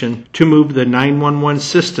coordination to move the 911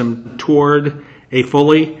 system toward a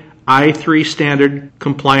fully I3 standard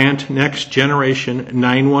compliant next generation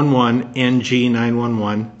 911 NG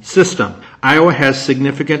 911 system. Iowa has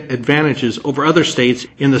significant advantages over other states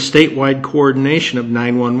in the statewide coordination of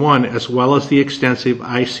 911 as well as the extensive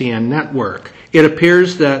ICN network. It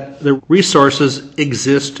appears that the resources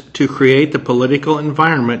exist to create the political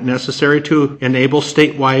environment necessary to enable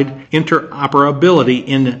statewide interoperability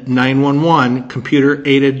in 911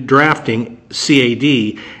 computer-aided drafting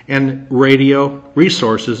CAD and radio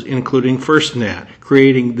resources, including FirstNet.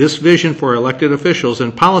 Creating this vision for elected officials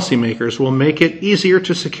and policymakers will make it easier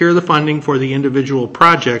to secure the funding for the individual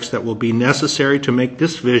projects that will be necessary to make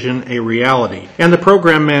this vision a reality. And the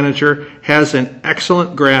program manager has an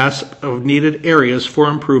excellent grasp of needed areas for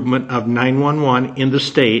improvement of 911 in the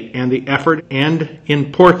state and the effort and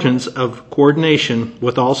importance of coordination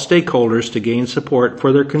with all stakeholders to gain support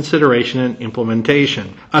for their consideration and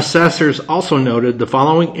implementation. Assessors also noted the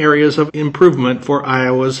following areas of improvement for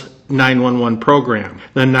Iowa's 911 program.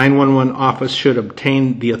 The 911 office should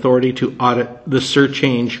obtain the authority to audit the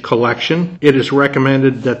surcharge collection. It is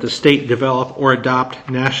recommended that the state develop or adopt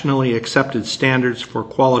nationally accepted standards for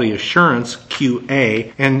quality assurance,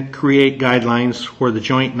 QA, and create guidelines for the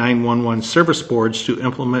joint 911 service boards to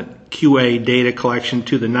implement QA data collection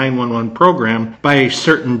to the 911 program by a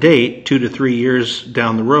certain date, 2 to 3 years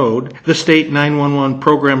down the road. The state 911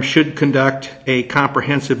 program should conduct a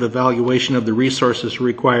comprehensive evaluation of the resources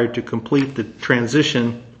required to complete the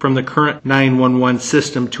transition from the current 911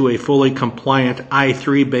 system to a fully compliant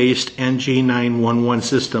I3-based NG 911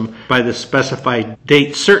 system by the specified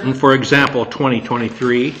date certain, for example,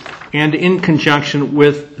 2023. And in conjunction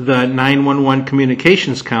with the 911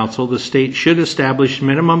 Communications Council, the state should establish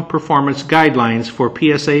minimum performance guidelines for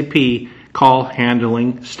PSAP call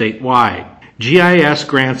handling statewide. GIS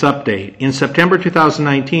Grants Update. In September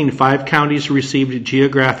 2019, 5 counties received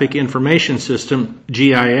Geographic Information System,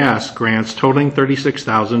 GIS, grants totaling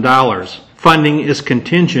 $36,000. Funding is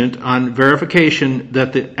contingent on verification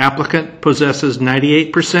that the applicant possesses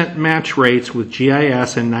 98% match rates with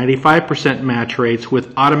GIS and 95% match rates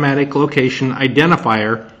with Automatic Location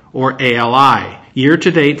Identifier, or ALI. Year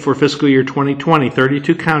to date for fiscal year 2020,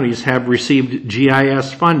 32 counties have received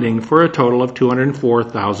GIS funding for a total of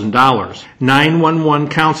 $204,000. 911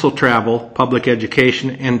 Council Travel, Public Education,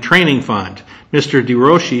 and Training Fund. Mr.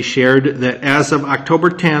 DeRoshi shared that as of October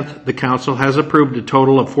 10th, the Council has approved a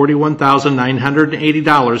total of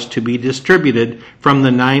 $41,980 to be distributed from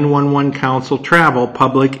the 911 Council Travel,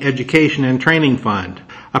 Public Education, and Training Fund.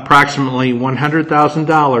 Approximately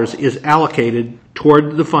 $100,000 is allocated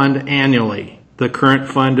toward the fund annually. The current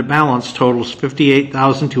fund balance totals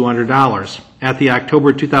 $58,200. At the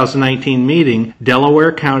October 2019 meeting,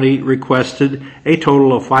 Delaware County requested a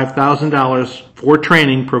total of $5,000 for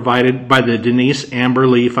training provided by the Denise Amber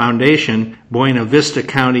Lee Foundation. Buena Vista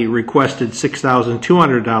County requested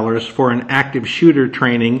 $6,200 for an active shooter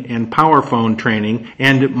training and power phone training,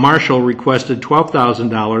 and Marshall requested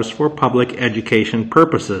 $12,000 for public education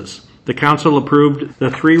purposes. The Council approved the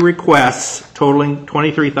 3 requests totaling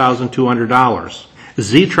 $23,200.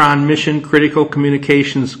 Zetron Mission Critical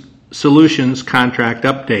Communications Solutions Contract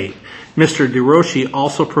Update. Mr. DeRoshi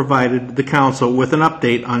also provided the Council with an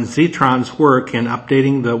update on Zetron's work in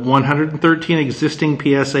updating the 113 existing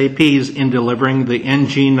PSAPs in delivering the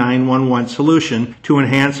NG 911 solution to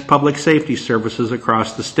enhance public safety services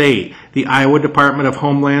across the state. The Iowa Department of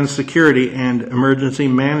Homeland Security and Emergency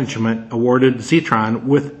Management awarded Zetron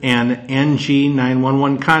with an NG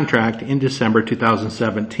 911 contract in December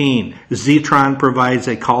 2017. Zetron provides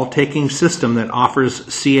a call-taking system that offers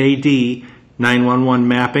CAD 911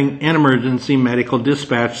 mapping and emergency medical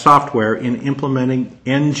dispatch software in implementing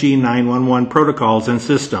NG 911 protocols and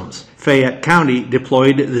systems. Fayette County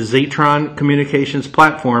deployed the Zetron communications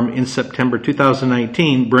platform in September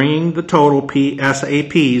 2019, bringing the total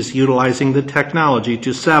PSAPs utilizing the technology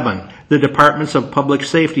to 7. The Departments of Public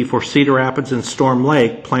Safety for Cedar Rapids and Storm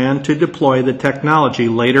Lake plan to deploy the technology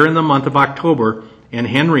later in the month of October, and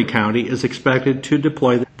Henry County is expected to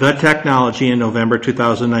deploy the technology in November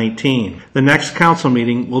 2019. The next council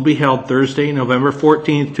meeting will be held Thursday, November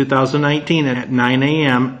 14, 2019 at 9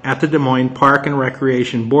 a.m. at the Des Moines Park and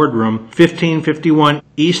Recreation Boardroom, 1551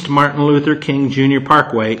 East Martin Luther King Jr.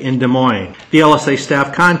 Parkway in Des Moines. The LSA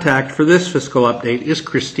staff contact for this fiscal update is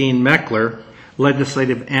Christine Meckler.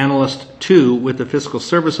 Legislative Analyst 2 with the Fiscal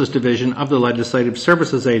Services Division of the Legislative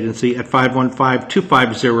Services Agency at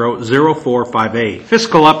 515-250-0458.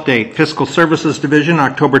 Fiscal Update, Fiscal Services Division,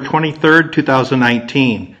 October 23,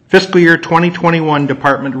 2019. Fiscal year 2021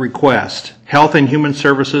 Department Request, Health and Human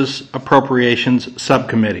Services Appropriations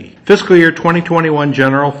Subcommittee. Fiscal year 2021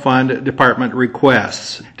 General Fund Department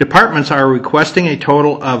Requests. Departments are requesting a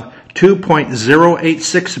total of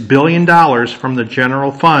 $2.086 billion from the general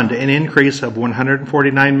fund, an increase of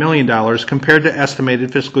 $149 million compared to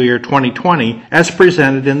estimated fiscal year 2020 as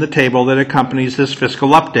presented in the table that accompanies this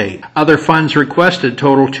fiscal update. Other funds requested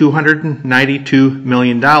total $292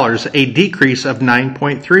 million, a decrease of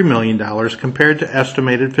 $9.3 million compared to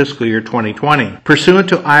estimated fiscal year 2020. Pursuant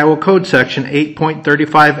to Iowa Code Section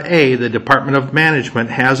 8.35a, the Department of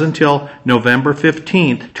Management has until November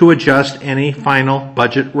 15th to adjust any final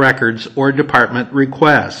budget records or department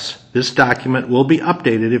requests. This document will be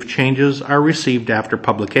updated if changes are received after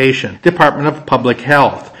publication. Department of Public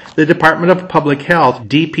Health. The Department of Public Health,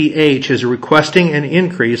 DPH, is requesting an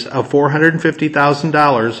increase of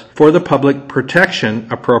 $450,000 for the Public Protection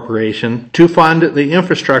appropriation to fund the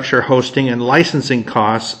infrastructure, hosting, and licensing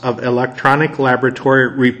costs of electronic laboratory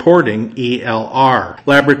reporting, ELR.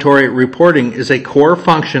 Laboratory reporting is a core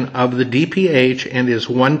function of the DPH and is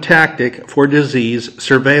one tactic for disease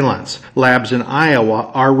surveillance. Labs in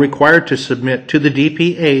Iowa are required to submit to the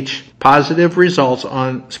DPH positive results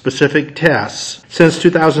on specific tests. Since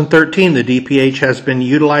 2013, the DPH has been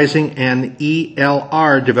utilizing an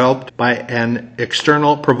ELR developed by an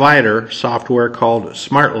external provider, software called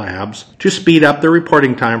Smart Labs, to speed up the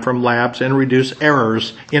reporting time from labs and reduce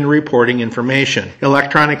errors in reporting information.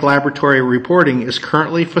 Electronic laboratory reporting is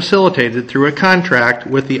currently facilitated through a contract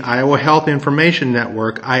with the Iowa Health Information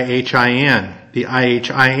Network, IHIN. The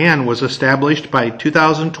IHIN was established by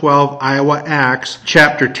 2012 Iowa Acts,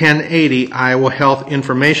 Chapter 1080 Iowa Health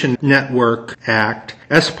Information Network Act,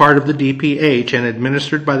 as part of the DPH and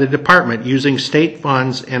administered by the department using state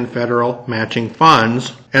funds and federal matching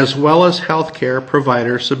funds, as well as healthcare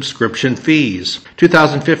provider subscription fees.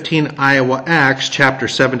 2015 Iowa Acts, Chapter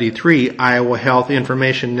 73 Iowa Health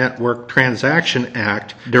Information Network Transaction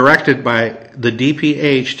Act, directed by the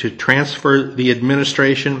DPH to transfer the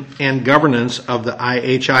administration and governance of the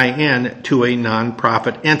IHIN to a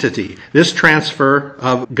nonprofit entity. This transfer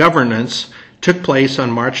of governance took place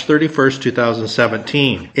on March 31,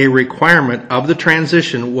 2017. A requirement of the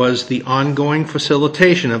transition was the ongoing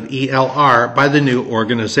facilitation of ELR by the new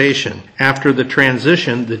organization. After the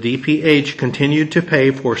transition, the DPH continued to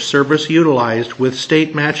pay for service utilized with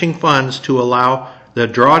state matching funds to allow the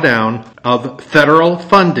drawdown of federal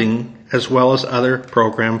funding as well as other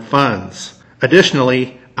program funds.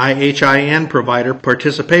 Additionally, IHIN provider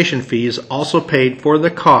participation fees also paid for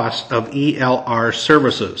the cost of ELR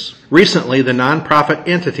services. Recently, the nonprofit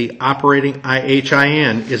entity operating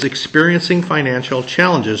IHIN is experiencing financial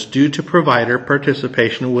challenges due to provider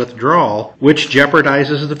participation withdrawal, which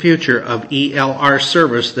jeopardizes the future of ELR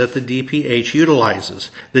service that the DPH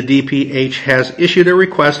utilizes. The DPH has issued a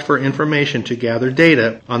request for information to gather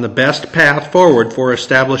data on the best path forward for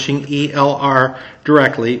establishing ELR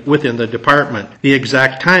directly within the department. The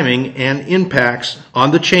exact timing and impacts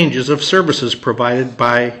on the changes of services provided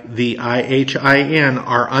by the IHIN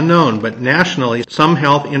are unknown, but nationally, some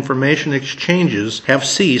health information exchanges have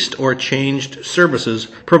ceased or changed services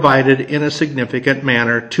provided in a significant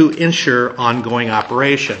manner to ensure ongoing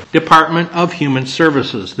operation. Department of Human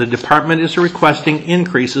Services. The department is requesting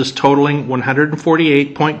increases totaling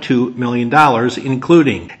 $148.2 million,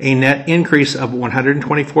 including a net increase of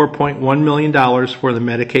 $124.1 million for the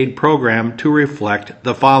Medicaid program to reflect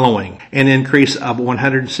the following: an increase of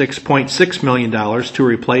 $106.6 million to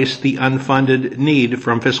replace the unfunded need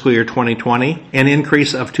from fiscal year 2020, an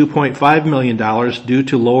increase of $2.5 million due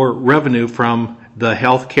to lower revenue from the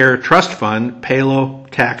Healthcare Trust Fund, PALO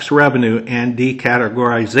tax revenue, and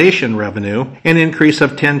decategorization revenue, an increase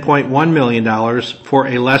of $10.1 million for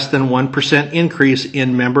a less than 1% increase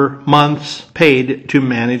in member months paid to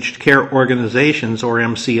managed care organizations, or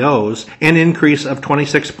MCOs, an increase of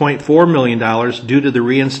 $26.4 million due to the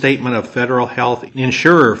reinstatement of federal health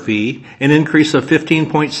insurer fee, an increase of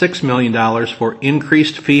 $15.6 million for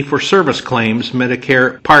increased fee-for-service claims,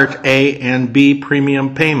 Medicare Part A and B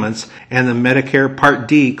premium payments, and the Medicare Part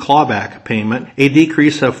D clawback payment, a decrease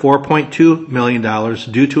of $4.2 million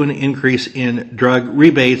due to an increase in drug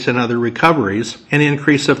rebates and other recoveries, an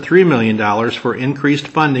increase of $3 million for increased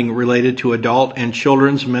funding related to adult and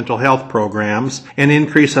children's mental health programs, an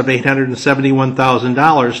increase of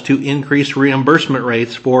 $871,000 to increase reimbursement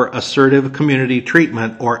rates for assertive community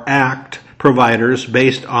treatment, or ACT, providers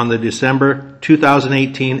based on the December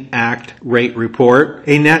 2018 Act rate report,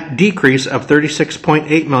 a net decrease of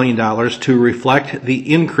 $36.8 million to reflect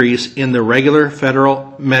the increase in the regular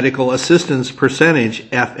federal medical assistance percentage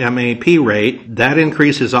FMAP rate. That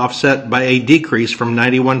increase is offset by a decrease from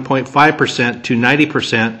 91.5% to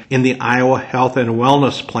 90% in the Iowa Health and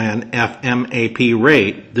Wellness Plan FMAP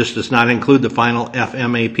rate. This does not include the final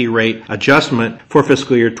FMAP rate adjustment for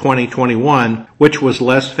fiscal year 2021, which was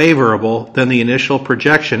less favorable than the initial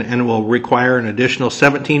projection and will require an additional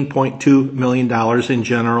 $17.2 million in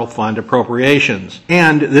general fund appropriations.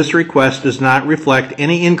 And this request does not reflect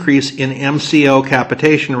any increase in MCO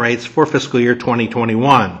capitation rates for fiscal year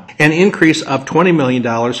 2021. An increase of $20 million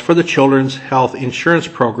for the Children's Health Insurance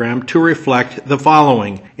Program to reflect the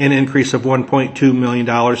following: an increase of $1.2 million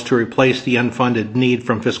to replace the unfunded need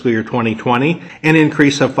from fiscal year 2020, an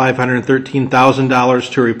increase of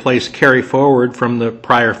 $513,000 to replace carry forward from the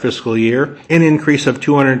prior fiscal year, an increase of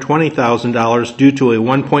 $220,000 due to a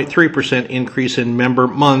 1.3% increase in member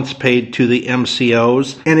months paid to the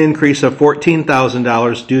MCOs, an increase of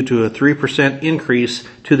 $14,000 due to a 3% increase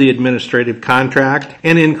to the administrative contract,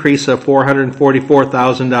 an increase of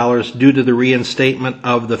 $444,000 due to the reinstatement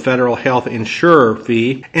of the federal health insurer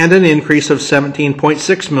fee, and an increase of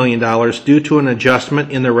 $17.6 million due to an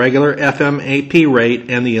adjustment in the regular FMAP rate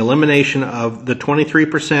and the elimination of the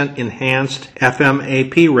 23% enhanced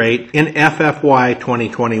FMAP rate in FFY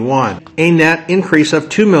 2021. A net increase of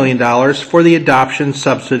 $2 million for the adoption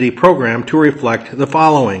subsidy program to reflect the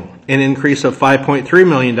following: an increase of $5.3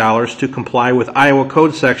 million to comply with Iowa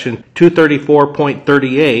Code Section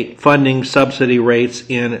 234.38, funding subsidy rates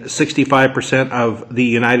in 65% of the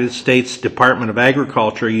United States Department of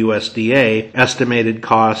Agriculture, USDA, estimated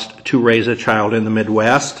cost to raise a child in the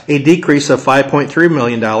Midwest. A decrease of $5.3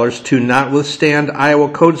 million to notwithstand Iowa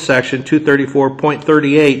Code Section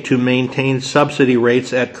 234.38 to maintain subsidy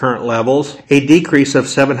rates at current levels. A decrease of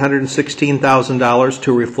 $716,000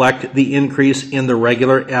 to reflect the increase in the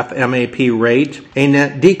regular FMAP rate, a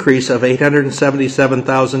net decrease of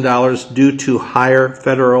 $877,000 due to higher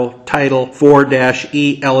federal Title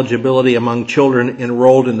IV-E eligibility among children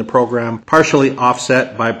enrolled in the program, partially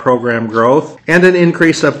offset by program growth, and an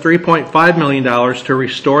increase of $3.5 million to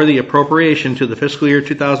restore the appropriation to the fiscal year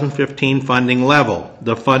 2015 funding level.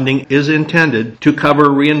 The funding is intended to cover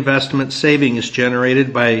reinvestment savings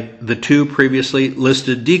generated by the two previously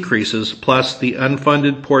listed decreases, plus the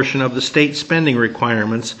unfunded portion of the state spending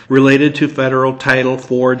requirements related to federal Title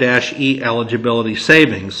IV-E eligibility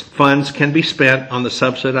savings. Funds can be spent on the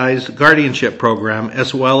subsidized guardianship program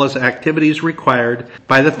as well as activities required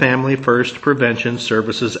by the Family First Prevention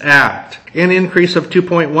Services Act. An increase of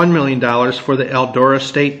 $2.1 million for the Eldora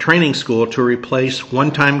State Training School to replace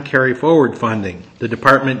one-time carry-forward funding. The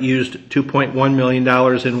department used $2.1 million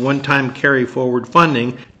in one-time carry-forward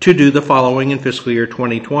funding to do the following in fiscal year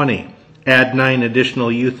 2020. Add 9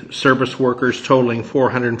 additional youth service workers totaling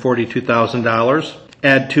 $442,000.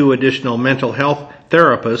 Add 2 additional mental health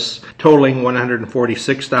therapists totaling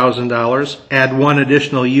 $146,000. Add 1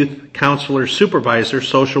 additional youth counselor supervisor,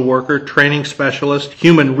 social worker, training specialist,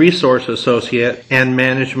 human resource associate, and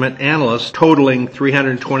management analyst totaling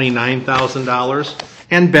 $329,000.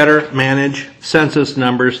 And better manage census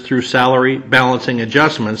numbers through salary balancing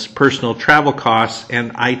adjustments, personal travel costs,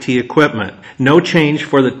 and IT equipment. No change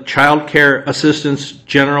for the Child Care Assistance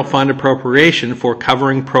General Fund appropriation for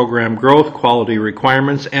covering program growth, quality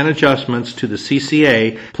requirements, and adjustments to the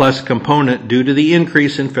CCA plus component due to the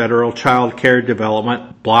increase in federal child care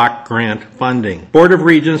development block grant funding. Board of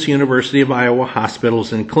Regents, University of Iowa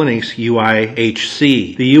Hospitals and Clinics,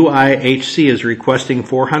 UIHC. The UIHC is requesting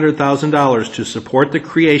 $400,000 to support the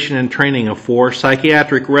creation and training of 4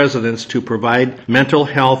 psychiatric residents to provide mental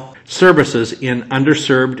health services in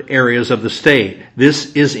underserved areas of the state.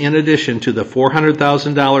 This is in addition to the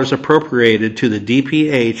 $400,000 appropriated to the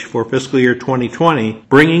DPH for fiscal year 2020,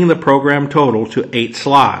 bringing the program total to 8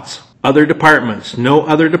 slots. Other departments. No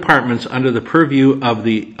other departments under the purview of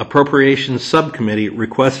the Appropriations Subcommittee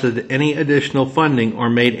requested any additional funding or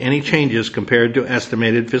made any changes compared to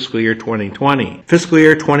estimated fiscal year 2020. Fiscal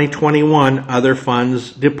year 2021 Other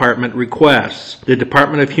Funds Department requests. The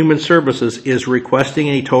Department of Human Services is requesting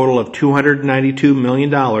a total of $292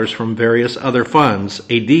 million from various other funds,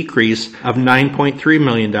 a decrease of $9.3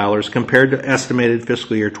 million compared to estimated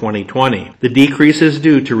fiscal year 2020. The decrease is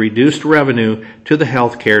due to reduced revenue to the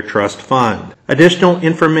Healthcare Trust Fund. Additional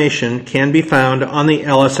information can be found on the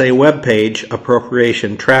LSA webpage,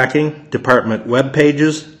 Appropriation Tracking, Department web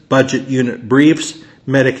pages, Budget Unit Briefs,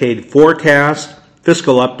 Medicaid Forecast,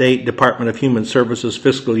 Fiscal Update, Department of Human Services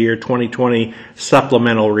Fiscal Year 2020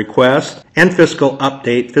 Supplemental Request, and fiscal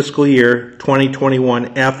update fiscal year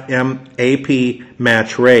 2021 FMAP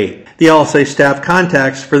match rate. The LSA staff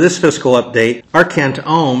contacts for this fiscal update are Kent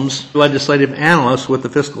Ohms, Legislative Analyst with the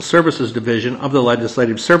Fiscal Services Division of the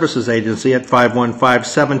Legislative Services Agency at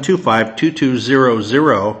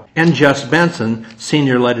 515-725-2200, and Jess Benson,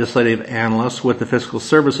 Senior Legislative Analyst with the Fiscal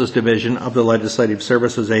Services Division of the Legislative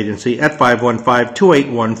Services Agency at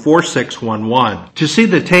 515-281-4611. To see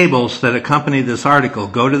the tables that accompany this article,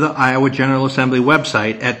 go to the Iowa General Assembly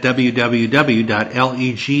website at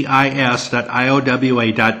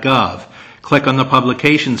www.legis.iowa.gov. Click on the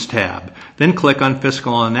Publications tab, then click on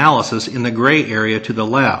Fiscal Analysis in the gray area to the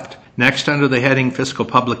left. Next, under the heading Fiscal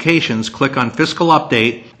Publications, click on Fiscal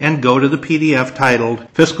Update and go to the PDF titled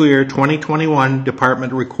Fiscal Year 2021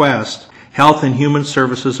 Department Request, Health and Human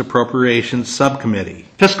Services Appropriations Subcommittee.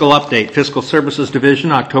 Fiscal Update, Fiscal Services Division,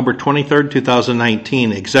 October 23,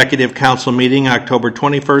 2019. Executive Council meeting, October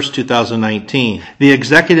 21, 2019. The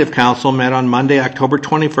Executive Council met on Monday, October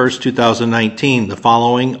 21, 2019. The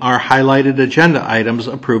following are highlighted agenda items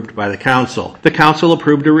approved by the Council. The Council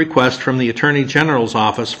approved a request from the Attorney General's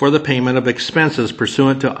Office for the payment of expenses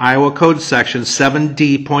pursuant to Iowa Code Section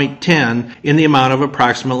 7D.10 in the amount of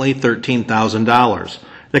approximately $13,000.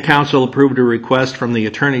 The Council approved a request from the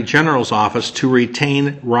Attorney General's Office to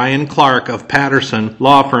retain Ryan Clark of Patterson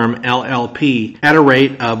Law Firm, LLP, at a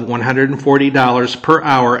rate of $140 per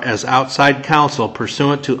hour as outside counsel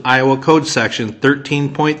pursuant to Iowa Code Section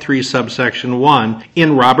 13.3 subsection 1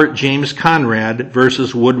 in Robert James Conrad v.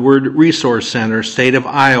 Woodward Resource Center, State of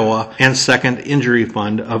Iowa, and Second Injury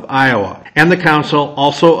Fund of Iowa. And the Council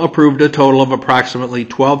also approved a total of approximately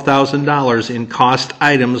 $12,000 in cost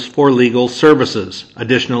items for legal services.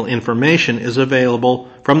 Additional information is available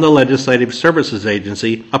from the Legislative Services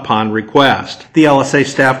Agency upon request. The LSA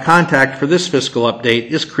staff contact for this fiscal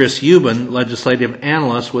update is Chris Euban, Legislative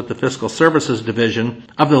Analyst with the Fiscal Services Division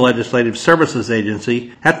of the Legislative Services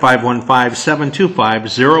Agency at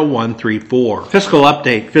 515-725-0134. Fiscal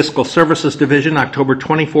Update, Fiscal Services Division, October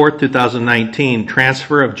 24, 2019.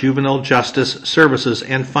 Transfer of Juvenile Justice Services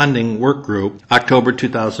and Funding Work Group, October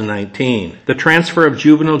 2019. The Transfer of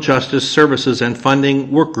Juvenile Justice Services and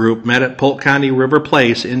Funding Work Group met at Polk County River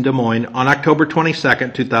Place in Des Moines on October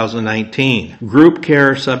 22, 2019. Group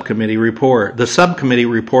Care Subcommittee Report. The subcommittee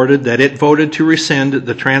reported that it voted to rescind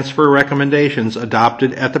the transfer recommendations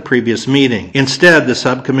adopted at the previous meeting. Instead, the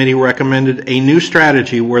subcommittee recommended a new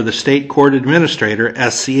strategy where the State Court Administrator,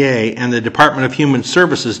 SCA, and the Department of Human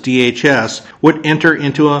Services, DHS, would enter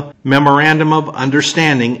into a Memorandum of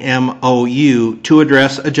Understanding, MOU, to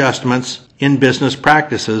address adjustments in business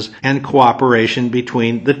practices and cooperation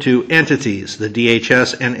between the two entities. The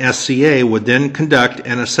DHS and SCA would then conduct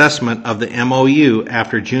an assessment of the MOU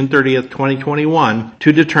after June 30, 2021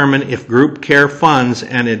 to determine if group care funds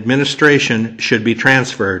and administration should be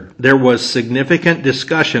transferred. There was significant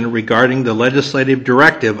discussion regarding the legislative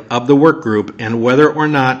directive of the work group and whether or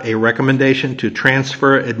not a recommendation to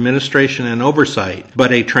transfer administration and oversight,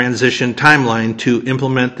 but a transition timeline to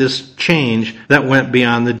implement this change that went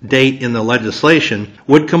beyond the date in the legislation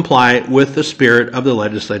would comply with the spirit of the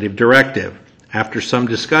legislative directive. After some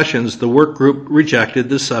discussions, the work group rejected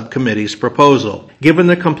the subcommittee's proposal. Given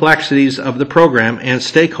the complexities of the program and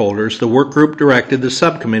stakeholders, the work group directed the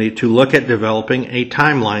subcommittee to look at developing a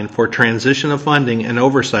timeline for transition of funding and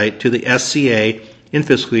oversight to the SCA in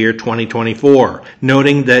fiscal year 2024,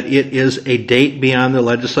 noting that it is a date beyond the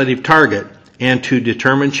legislative target, and to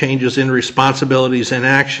determine changes in responsibilities and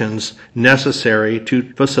actions necessary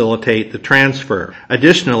to facilitate the transfer.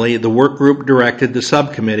 Additionally, the work group directed the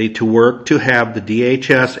subcommittee to work to have the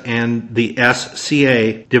DHS and the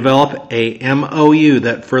SCA develop a MOU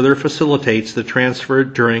that further facilitates the transfer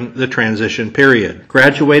during the transition period.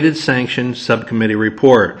 Graduated Sanction Subcommittee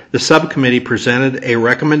Report. The subcommittee presented a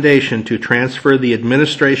recommendation to transfer the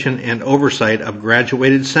administration and oversight of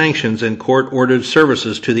graduated sanctions and court-ordered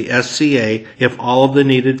services to the SCA if all of the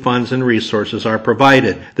needed funds and resources are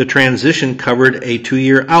provided. The transition covered a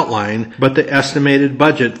 2-year outline, but the estimated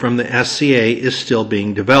budget from the SCA is still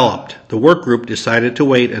being developed. The work group decided to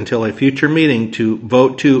wait until a future meeting to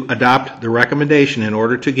vote to adopt the recommendation in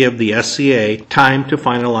order to give the SCA time to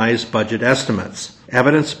finalize budget estimates.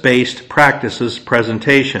 Evidence-based practices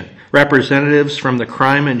presentation. Representatives from the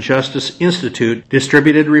Crime and Justice Institute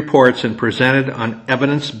distributed reports and presented on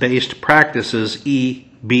evidence-based practices,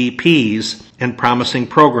 EBPs, and promising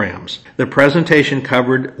programs. The presentation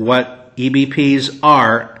covered what EBPs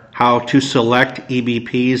are how to select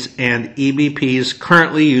EBPs and EBPs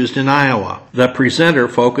currently used in Iowa. The presenter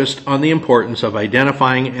focused on the importance of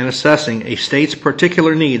identifying and assessing a state's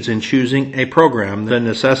particular needs in choosing a program, the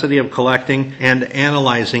necessity of collecting and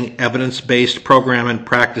analyzing evidence-based program and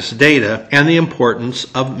practice data, and the importance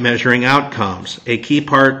of measuring outcomes. A key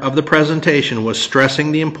part of the presentation was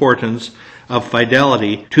stressing the importance of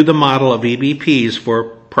fidelity to the model of EBPs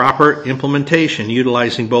for proper implementation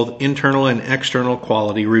utilizing both internal and external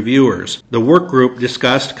quality reviewers. The work group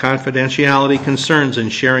discussed confidentiality concerns in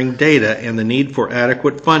sharing data and the need for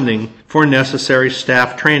adequate funding for necessary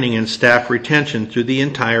staff training and staff retention through the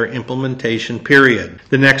entire implementation period.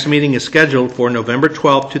 The next meeting is scheduled for November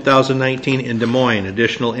 12, 2019 in Des Moines.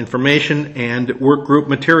 Additional information and work group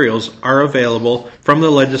materials are available from the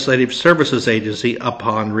Legislative Services Agency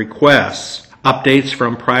upon request. Updates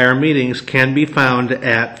from prior meetings can be found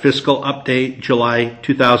at Fiscal Update July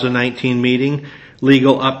 2019 meeting,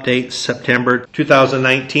 Legal Update September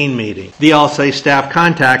 2019 meeting. The LSA staff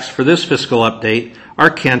contacts for this fiscal update are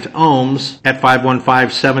Kent Ohms at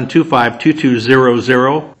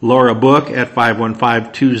 515-725-2200, Laura Book at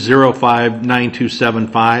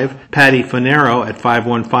 515-205-9275, Patty Finero at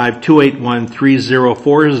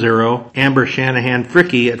 515-281-3040, Amber Shanahan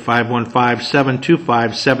Fricky at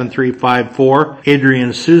 515-725-7354,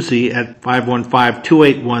 Adrian Susie at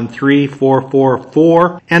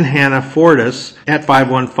 515-281-3444, and Hannah Fortis at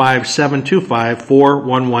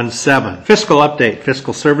 515-725-4117. Fiscal Update,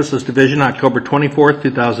 Fiscal Services Division, October 24th,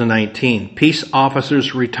 2019. Peace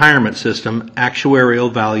Officers Retirement System Actuarial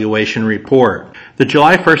Valuation Report. The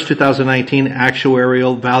July 1st, 2019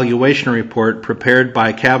 Actuarial Valuation Report prepared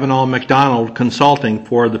by Cavanaugh McDonald Consulting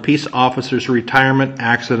for the Peace Officers Retirement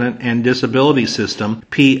Accident and Disability System,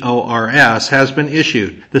 PORS, has been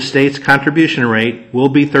issued. The state's contribution rate will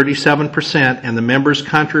be 37% and the members'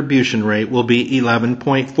 contribution rate will be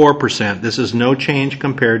 11.4%. This is no change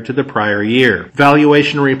compared to the prior year.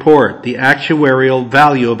 Valuation Report. The actuarial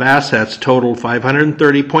value of assets totaled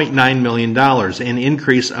 $530.9 million, an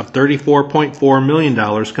increase of $34.4 million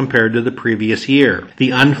compared to the previous year. The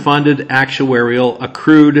unfunded actuarial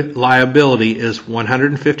accrued liability is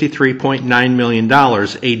 $153.9 million,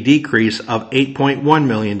 a decrease of $8.1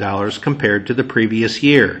 million compared to the previous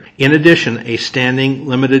year. In addition, a standing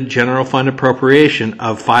limited general fund appropriation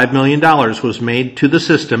of $5 million was made to the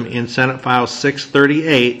system in Senate File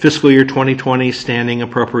 638, Fiscal Year 2020 Standing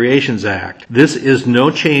Appropriations Act. This is no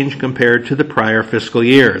change compared to the prior fiscal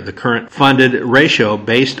year. The current funded ratio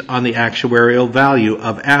based on the actuarial value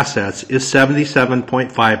of assets is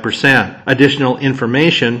 77.5%. Additional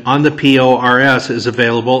information on the PORS is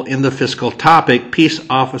available in the fiscal topic Peace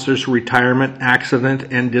Officers Retirement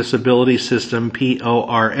Accident and Disability System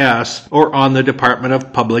PORS or on the Department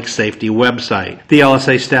of Public Safety website. The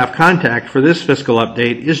LSA staff contact for this fiscal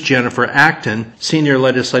update is Jennifer Acton, Senior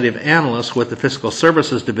Legislative Analyst with the Fiscal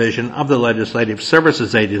Services Division of the Legislative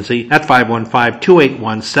Services Agency at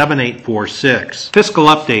 515-281-7846. Fiscal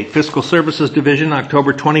Update, Fiscal Services Division,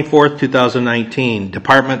 October 24th, 2019.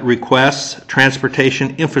 Department Requests,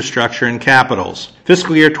 Transportation Infrastructure and Capitals.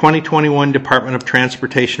 Fiscal Year 2021 Department of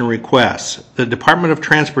Transportation Requests. The Department of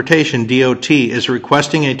Transportation, DOT, is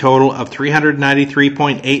requesting a total of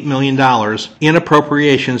 $393.8 million in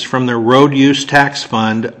appropriations from the Road Use Tax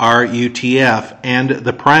Fund, RUTF, and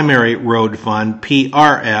the Primary Road Fund,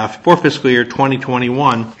 PRF, for fiscal year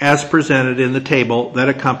 2021, as presented in the table that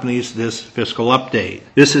accompanies this fiscal update.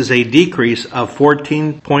 This is a decrease of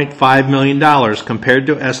 $14.5 million compared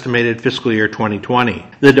to estimated fiscal year 2020.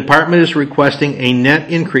 The department is requesting a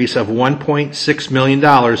net increase of $1.6 million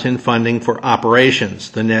in funding for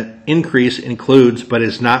operations. The net increase includes, but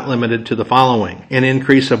is not limited to, the following: an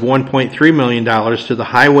increase of $1.3 million to the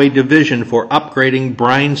Highway Division for upgrading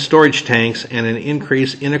brine storage tanks and an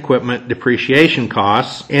increase in equipment depreciation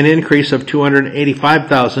costs, an increase of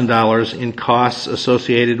 $285,000 in costs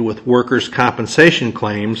associated with workers' compensation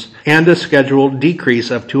claims, and a scheduled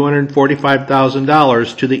decrease of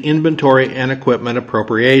 $245,000 to the inventory and equipment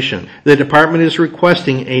appropriation. The department is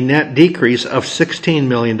requesting a net decrease of $16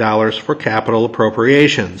 million for capital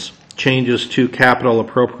appropriations. Changes to capital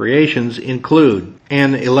appropriations include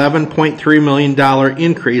an $11.3 million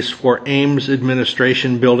increase for Ames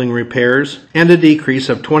Administration building repairs and a decrease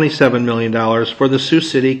of $27 million for the Sioux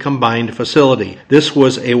City Combined Facility. This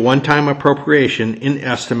was a one-time appropriation in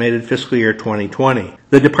estimated fiscal year 2020.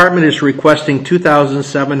 The department is requesting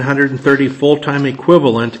 2,730 full-time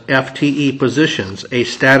equivalent FTE positions, a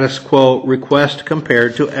status quo request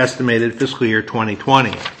compared to estimated fiscal year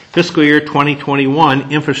 2020. Fiscal year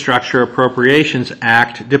 2021 Infrastructure Appropriations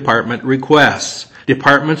Act Department requests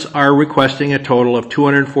Departments are requesting a total of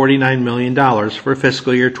 $249 million for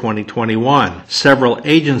fiscal year 2021. Several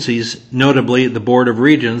agencies, notably the Board of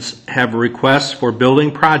Regents, have requests for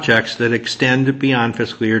building projects that extend beyond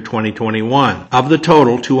fiscal year 2021. Of the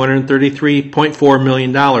total, $233.4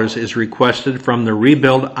 million is requested from the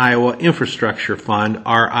Rebuild Iowa Infrastructure Fund,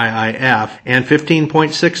 RIIF, and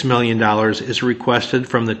 $15.6 million is requested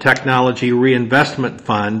from the Technology Reinvestment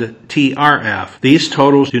Fund, TRF. These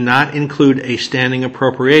totals do not include a standing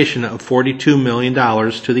appropriation of $42 million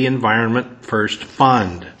to the Environment First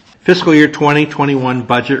Fund. Fiscal year 2021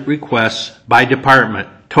 budget requests by department.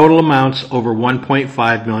 Total amounts over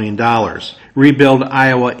 $1.5 million. Rebuild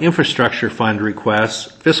Iowa Infrastructure Fund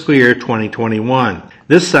requests, fiscal year 2021.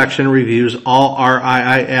 This section reviews all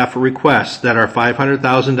RIIF requests that are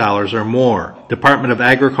 $500,000 or more. Department of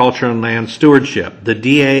Agriculture and Land Stewardship. The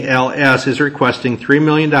DALS is requesting $3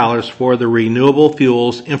 million for the Renewable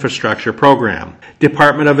Fuels Infrastructure Program.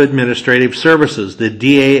 Department of Administrative Services. The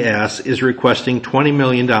DAS is requesting $20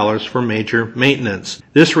 million for major maintenance.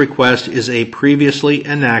 This request is a previously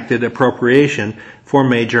enacted appropriation for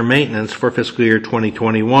major maintenance for fiscal year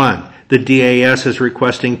 2021. The DAS is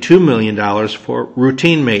requesting $2 million for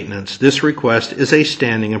routine maintenance. This request is a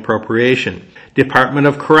standing appropriation. Department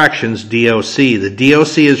of Corrections, DOC. The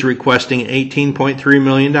DOC is requesting $18.3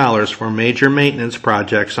 million for major maintenance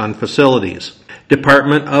projects on facilities.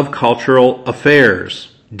 Department of Cultural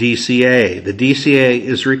Affairs, DCA. The DCA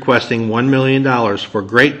is requesting $1 million for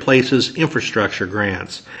Great Places infrastructure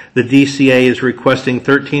grants. The DCA is requesting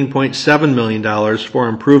 $13.7 million for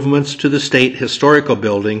improvements to the State Historical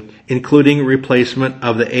Building, including replacement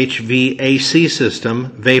of the HVAC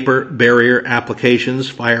system, vapor barrier applications,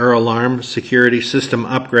 fire alarm, security system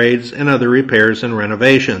upgrades, and other repairs and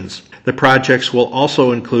renovations. The projects will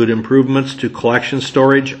also include improvements to collection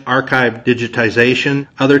storage, archive digitization,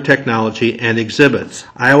 other technology, and exhibits.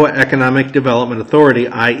 Iowa Economic Development Authority,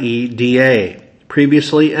 IEDA.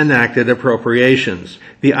 Previously enacted appropriations.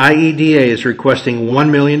 The IEDA is requesting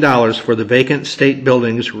 $1 million for the Vacant State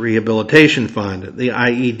Buildings Rehabilitation Fund. The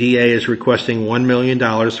IEDA is requesting $1 million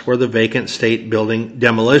for the Vacant State Building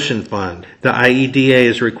Demolition Fund. The IEDA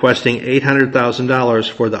is requesting $800,000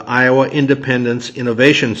 for the Iowa Independence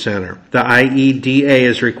Innovation Center. The IEDA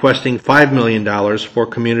is requesting $5 million for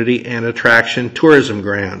community and attraction tourism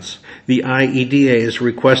grants. The IEDA is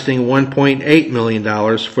requesting $1.8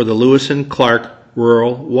 million for the Lewis and Clark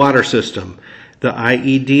Rural Water System. The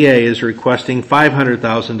IEDA is requesting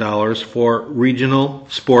 $500,000 for regional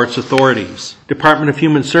sports authorities. Department of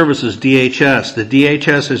Human Services, DHS. The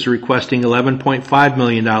DHS is requesting $11.5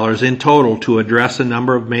 million in total to address a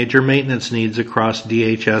number of major maintenance needs across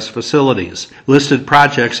DHS facilities. Listed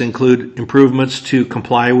projects include improvements to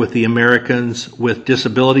comply with the Americans with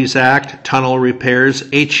Disabilities Act, tunnel repairs,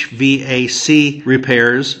 HVAC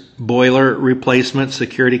repairs, boiler replacement,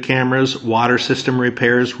 security cameras, water system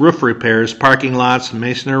repairs, roof repairs, parking lots,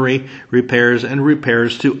 masonry repairs, and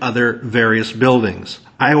repairs to other various buildings.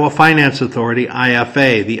 Iowa Finance Authority,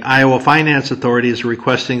 IFA. The Iowa Finance Authority is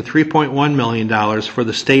requesting $3.1 million for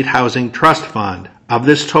the State Housing Trust Fund. Of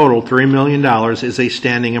this total, $3 million is a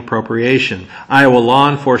standing appropriation. Iowa Law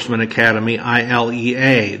Enforcement Academy,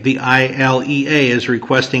 ILEA. The ILEA is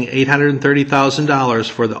requesting $830,000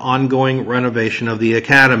 for the ongoing renovation of the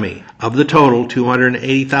academy. Of the total,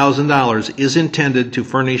 $280,000 is intended to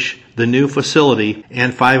furnish the new facility,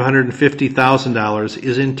 and $550,000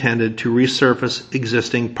 is intended to resurface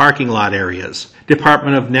existing parking lot areas.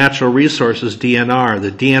 Department of Natural Resources, DNR.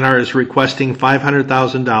 The DNR is requesting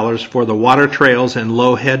 $500,000 for the water trails and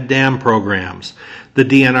low head dam programs. The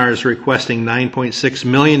DNR is requesting $9.6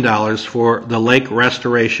 million for the lake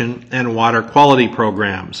restoration and water quality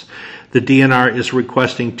programs. The DNR is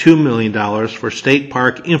requesting $2 million for state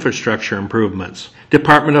park infrastructure improvements.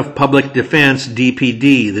 Department of Public Defense,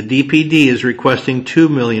 DPD. The DPD is requesting $2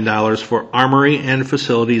 million for armory and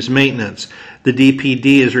facilities maintenance. The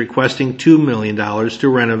DPD is requesting $2 million to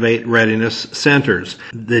renovate readiness centers.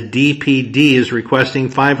 The DPD is requesting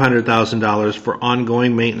 $500,000 for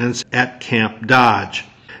ongoing maintenance at Camp Dodge.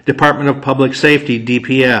 Department of Public Safety,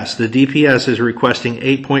 DPS. The DPS is requesting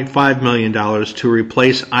 $8.5 million to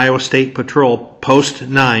replace Iowa State Patrol Post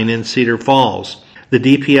 9 in Cedar Falls. The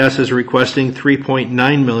DPS is requesting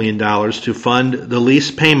 $3.9 million to fund the lease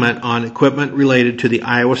payment on equipment related to the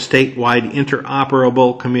Iowa statewide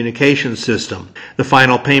interoperable communication system. The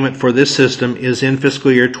final payment for this system is in fiscal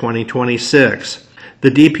year 2026. The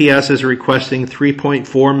DPS is requesting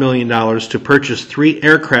 $3.4 million to purchase 3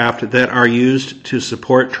 aircraft that are used to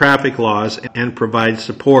support traffic laws and provide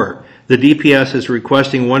support. The DPS is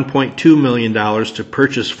requesting $1.2 million to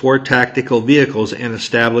purchase 4 tactical vehicles and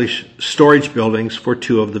establish storage buildings for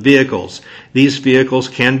 2 of the vehicles. These vehicles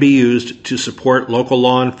can be used to support local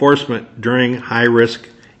law enforcement during high-risk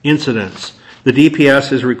incidents. The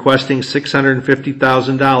DPS is requesting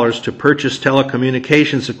 $650,000 to purchase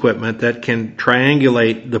telecommunications equipment that can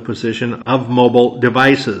triangulate the position of mobile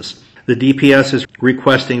devices. The DPS is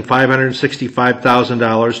requesting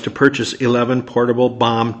 $565,000 to purchase 11 portable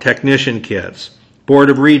bomb technician kits. Board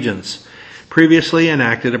of Regents. Previously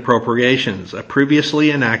enacted appropriations. A previously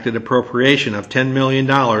enacted appropriation of $10 million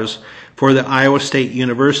for the Iowa State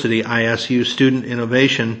University ISU Student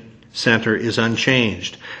Innovation Center is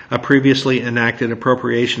unchanged. A previously enacted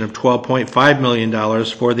appropriation of $12.5 million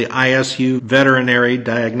for the ISU Veterinary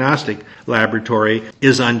Diagnostic Laboratory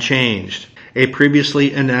is unchanged. A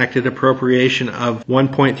previously enacted appropriation of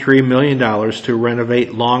 $1.3 million to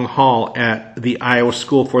renovate Long Hall at the Iowa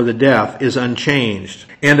School for the Deaf is unchanged.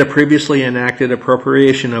 And a previously enacted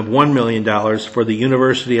appropriation of $1 million for the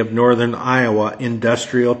University of Northern Iowa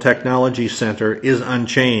Industrial Technology Center is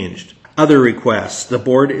unchanged. Other requests. The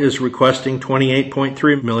board is requesting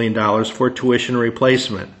 $28.3 million for tuition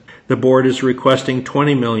replacement. The board is requesting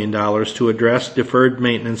 $20 million to address deferred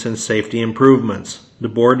maintenance and safety improvements. The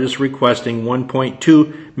board is requesting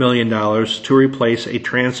 $1.2 million to replace a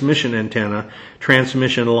transmission antenna,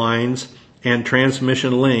 transmission lines, and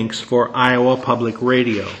transmission links for Iowa Public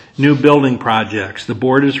Radio. New building projects. The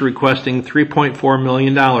board is requesting $3.4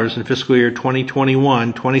 million in fiscal year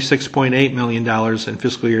 2021, $26.8 million in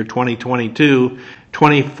fiscal year 2022,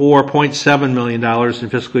 $24.7 million in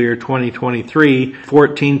fiscal year 2023,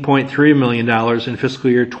 $14.3 million in fiscal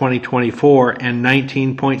year 2024, and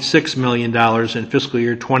 $19.6 million in fiscal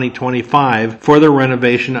year 2025 for the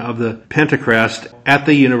renovation of the Pentecrest at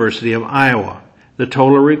the University of Iowa. The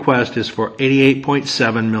total request is for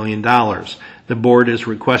 $88.7 million. The board is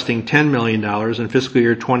requesting $10 million in fiscal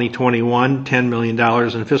year 2021, $10 million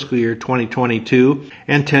in fiscal year 2022,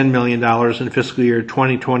 and $10 million in fiscal year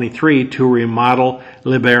 2023 to remodel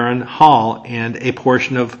LeBaron Hall and a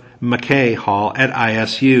portion of McKay Hall at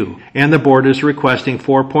ISU. And the board is requesting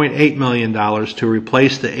 $4.8 million to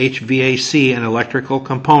replace the HVAC and electrical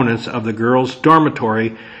components of the girls'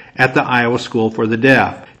 dormitory at the Iowa School for the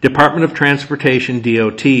Deaf. Department of Transportation,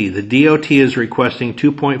 DOT. The DOT is requesting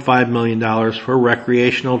 $2.5 million for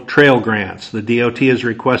recreational trail grants. The DOT is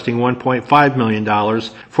requesting $1.5 million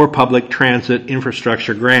for public transit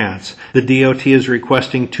infrastructure grants. The DOT is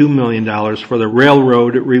requesting $2 million for the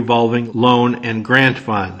Railroad Revolving Loan and Grant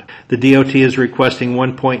Fund. The DOT is requesting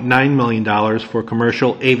 $1.9 million for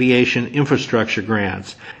commercial aviation infrastructure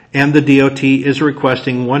grants. And the DOT is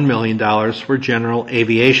requesting $1 million for general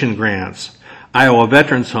aviation grants. Iowa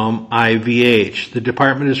Veterans Home, IVH. The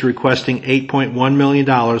department is requesting $8.1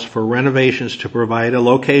 million for renovations to provide a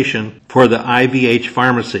location for the IVH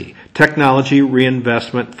pharmacy. Technology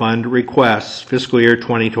Reinvestment Fund requests, fiscal year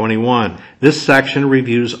 2021. This section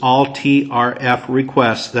reviews all TRF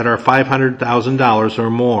requests that are $500,000 or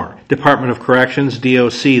more. Department of Corrections,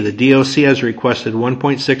 DOC. The DOC has requested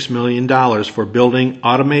 $1.6 million for building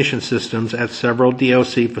automation systems at several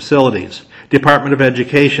DOC facilities. Department of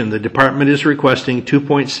Education. The department is requesting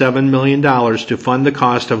 $2.7 million to fund the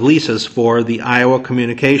cost of leases for the Iowa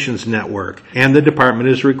Communications Network. And the department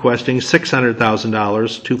is requesting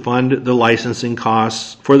 $600,000 to fund the licensing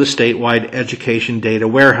costs for the statewide education data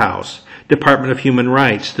warehouse. Department of Human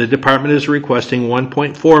Rights. The department is requesting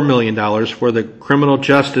 $1.4 million for the Criminal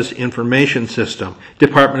Justice Information System.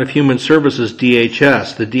 Department of Human Services,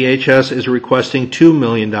 DHS. The DHS is requesting $2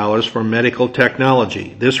 million for medical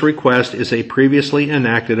technology. This request is a previously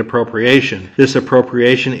enacted appropriation. This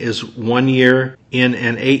appropriation is 1 year in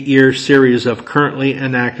an 8-year series of currently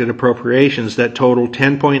enacted appropriations that total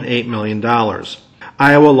 $10.8 million.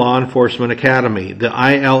 Iowa Law Enforcement Academy. The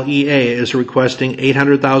ILEA is requesting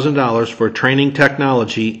 $800,000 for training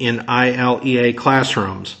technology in ILEA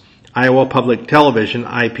classrooms. Iowa Public Television,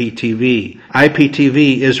 IPTV.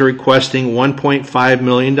 IPTV is requesting $1.5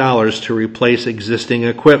 million to replace existing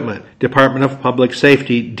equipment. Department of Public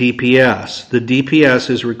Safety, DPS. The DPS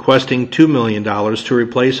is requesting $2 million to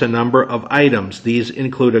replace a number of items. These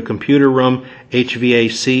include a computer room,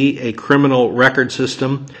 HVAC, a criminal record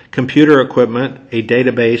system, computer equipment, a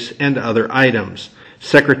database, and other items.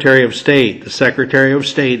 Secretary of State. The Secretary of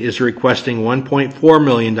State is requesting $1.4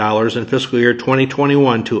 million in fiscal year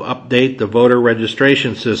 2021 to update the voter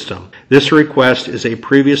registration system. This request is a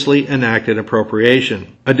previously enacted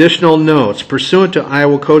appropriation. Additional notes. Pursuant to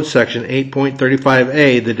Iowa Code Section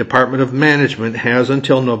 8.35a, the Department of Management has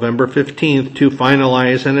until November 15th to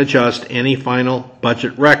finalize and adjust any final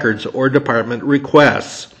budget records or department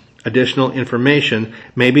requests. Additional information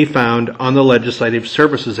may be found on the Legislative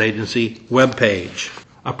Services Agency webpage.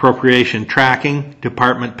 Appropriation tracking,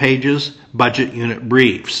 department pages, budget unit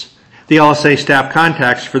briefs. The LSA staff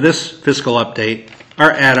contacts for this fiscal update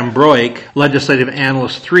are Adam Broik, Legislative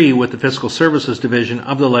Analyst 3 with the Fiscal Services Division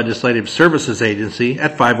of the Legislative Services Agency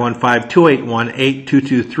at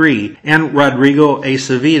 515-281-8223, and Rodrigo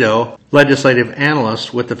Acevedo, Legislative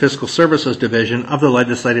Analyst with the Fiscal Services Division of the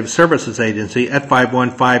Legislative Services Agency at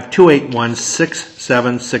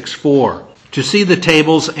 515-281-6764. To see the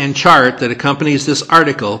tables and chart that accompanies this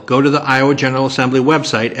article, go to the Iowa General Assembly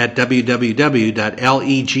website at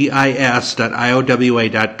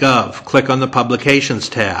www.legis.iowa.gov. Click on the Publications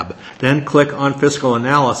tab. Then click on Fiscal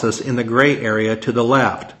Analysis in the gray area to the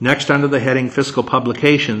left. Next, under the heading Fiscal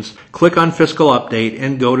Publications, click on Fiscal Update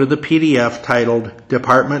and go to the PDF titled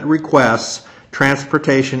Department Requests,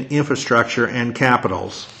 Transportation, Infrastructure, and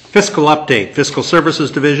Capitals. Fiscal Update, Fiscal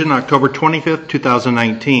Services Division, October 25,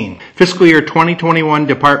 2019. Fiscal Year 2021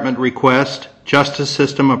 Department Request, Justice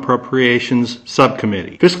System Appropriations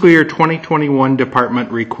Subcommittee. Fiscal Year 2021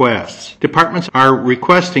 Department Requests. Departments are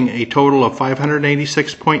requesting a total of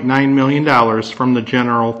 $586.9 million from the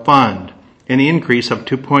General Fund, an increase of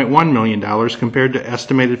 $2.1 million compared to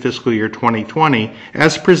estimated fiscal year 2020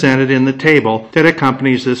 as presented in the table that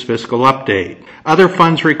accompanies this fiscal update. Other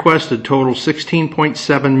funds requested total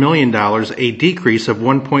 $16.7 million, a decrease of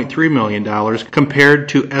 $1.3 million compared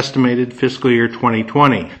to estimated fiscal year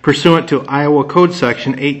 2020. Pursuant to Iowa Code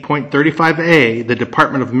Section 8.35a, the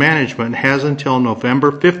Department of Management has until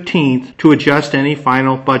November 15th to adjust any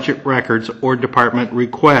final budget records or department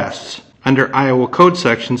requests. Under Iowa Code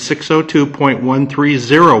Section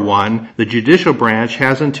 602.1301, the Judicial Branch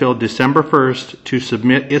has until December 1st to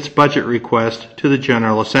submit its budget request to the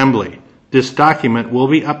General Assembly. This document will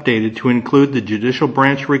be updated to include the Judicial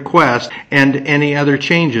Branch request and any other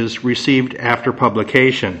changes received after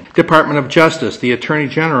publication. Department of Justice, the Attorney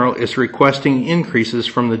General is requesting increases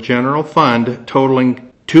from the General Fund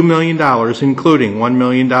totaling $2 million, including $1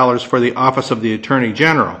 million for the Office of the Attorney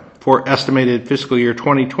General. For estimated fiscal year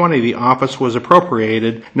 2020, the office was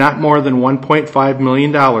appropriated not more than $1.5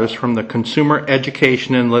 million from the Consumer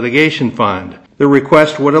Education and Litigation Fund. The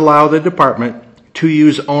request would allow the department to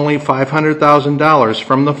use only $500,000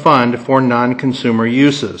 from the fund for non-consumer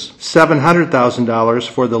uses, $700,000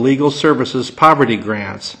 for the Legal Services Poverty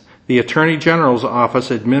Grants. The Attorney General's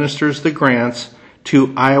office administers the grants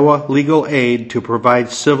to Iowa Legal Aid to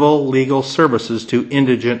provide civil legal services to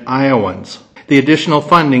indigent Iowans. The additional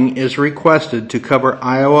funding is requested to cover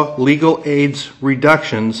Iowa Legal Aid's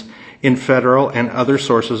reductions in federal and other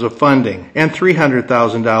sources of funding, and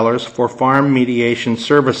 $300,000 for farm mediation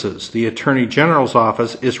services. The Attorney General's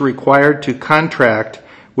office is required to contract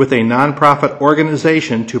with a nonprofit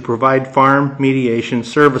organization to provide farm mediation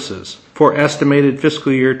services. For estimated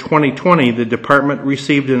fiscal year 2020, the department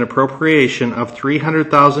received an appropriation of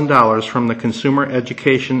 $300,000 from the Consumer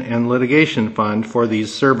Education and Litigation Fund for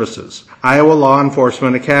these services. Iowa Law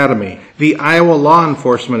Enforcement Academy. The Iowa Law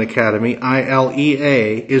Enforcement Academy,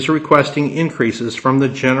 ILEA, is requesting increases from the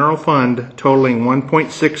General Fund totaling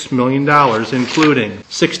 $1.6 million, including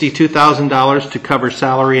 $62,000 to cover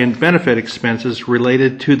salary and benefit expenses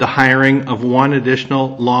related to the hiring of one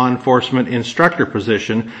additional law enforcement instructor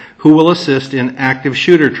position who will assist in active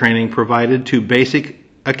shooter training provided to basic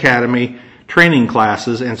academy training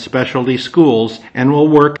classes and specialty schools, and will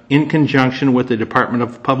work in conjunction with the Department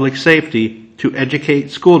of Public Safety to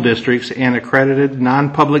educate school districts and accredited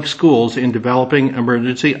non-public schools in developing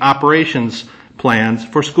emergency operations plans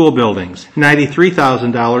for school buildings.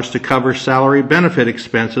 $93,000 to cover salary benefit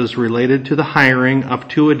expenses related to the hiring of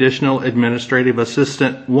two additional Administrative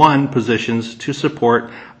Assistant 1 positions to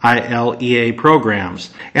support ILEA programs,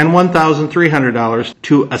 and $1,300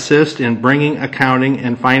 to assist in bringing accounting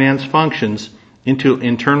and finance functions into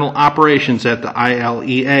internal operations at the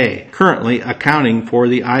ILEA. Currently, accounting for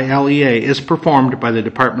the ILEA is performed by the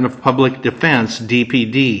Department of Public Defense,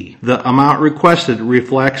 DPD. The amount requested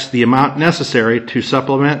reflects the amount necessary to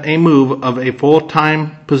supplement a move of a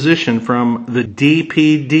full-time position from the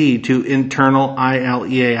DPD to internal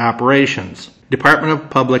ILEA operations. Department of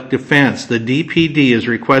Public Defense, the DPD is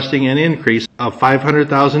requesting an increase of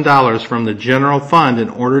 $500,000 from the General Fund in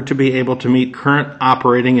order to be able to meet current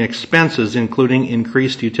operating expenses, including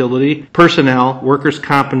increased utility, personnel, workers'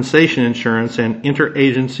 compensation insurance, and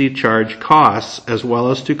interagency charge costs, as well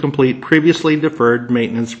as to complete previously deferred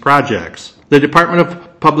maintenance projects. The Department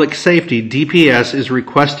of Public Safety, DPS, is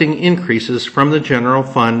requesting increases from the general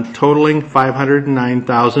fund totaling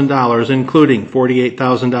 $509,000, including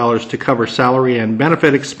 $48,000 to cover salary and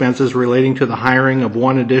benefit expenses relating to the hiring of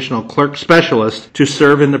one additional clerk specialist to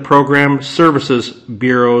serve in the Program Services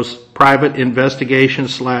Bureau's Private Investigation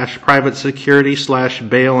 / Private Security /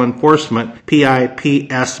 Bail Enforcement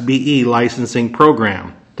PIPSBE licensing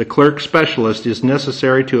program. The clerk specialist is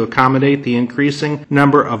necessary to accommodate the increasing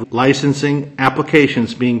number of licensing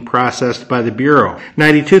applications being processed by the Bureau.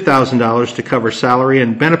 $92,000 to cover salary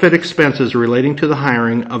and benefit expenses relating to the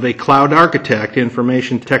hiring of a Cloud Architect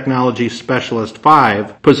Information Technology Specialist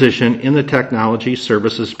 5 position in the Technology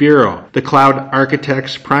Services Bureau. The Cloud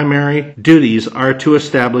Architect's primary duties are to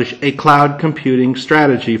establish a cloud computing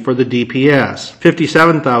strategy for the DPS.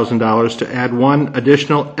 $57,000 to add one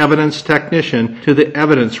additional evidence technician to the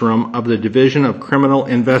evidence room of the Division of Criminal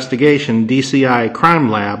Investigation DCI Crime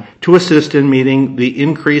Lab to assist in meeting the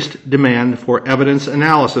increased demand for evidence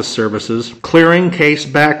analysis services, clearing case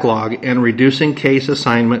backlog, and reducing case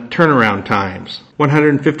assignment turnaround times.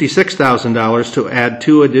 $156,000 to add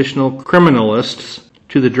two additional criminalists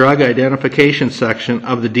to the drug identification section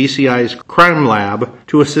of the DCI's Crime Lab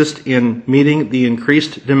to assist in meeting the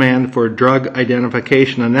increased demand for drug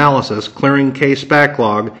identification analysis, clearing case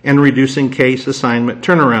backlog, and reducing case assignment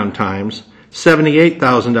turnaround times.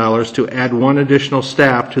 $78,000 to add one additional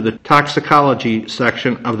staff to the toxicology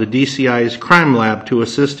section of the DCI's Crime Lab to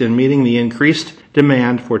assist in meeting the increased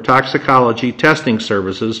demand for toxicology testing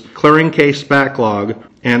services, clearing case backlog,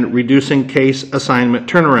 and reducing case assignment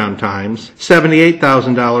turnaround times.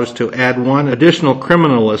 $78,000 to add one additional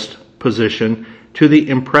criminalist position to the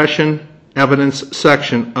impression evidence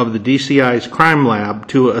section of the DCI's Crime Lab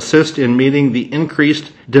to assist in meeting the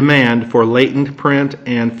increased demand for latent print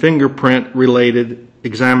and fingerprint related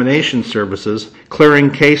examination services, clearing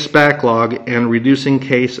case backlog, and reducing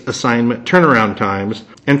case assignment turnaround times,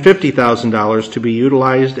 and $50,000 to be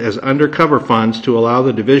utilized as undercover funds to allow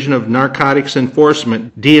the Division of Narcotics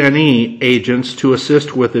Enforcement DNE agents to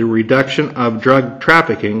assist with the reduction of drug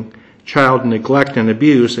trafficking, child neglect and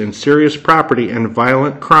abuse, and serious property and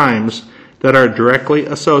violent crimes that are directly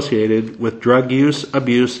associated with drug use,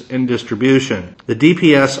 abuse, and distribution. The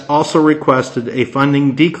DPS also requested a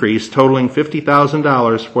funding decrease totaling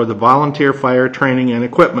 $50,000 for the Volunteer Fire Training and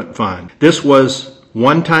Equipment Fund. This was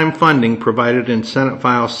one-time funding provided in Senate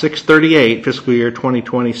File 638, Fiscal Year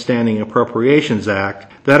 2020 Standing Appropriations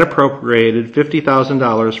Act, that appropriated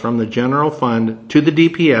 $50,000 from the general fund to the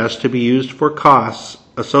DPS to be used for costs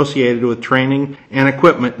associated with training and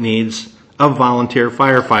equipment needs of volunteer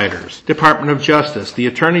firefighters. Department of Justice. The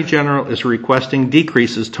Attorney General is requesting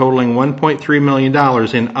decreases totaling $1.3 million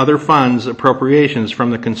in other funds appropriations from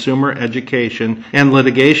the Consumer Education and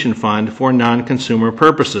Litigation Fund for non-consumer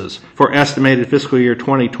purposes. For estimated fiscal year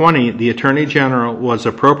 2020, the Attorney General was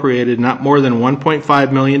appropriated not more than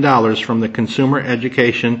 $1.5 million from the Consumer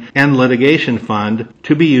Education and Litigation Fund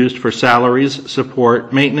to be used for salaries,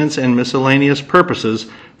 support, maintenance, and miscellaneous purposes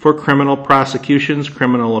for criminal prosecutions,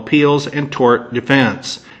 criminal appeals, and tort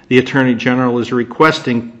defense. The Attorney General is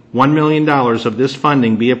requesting $1 million of this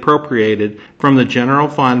funding be appropriated from the general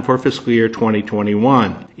fund for fiscal year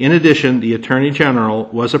 2021. In addition, the Attorney General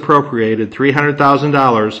was appropriated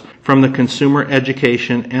 $300,000 from the Consumer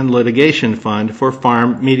Education and Litigation Fund for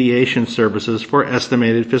farm mediation services for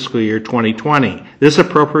estimated fiscal year 2020. This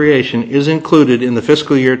appropriation is included in the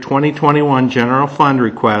fiscal year 2021 general fund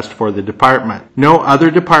request for the department. No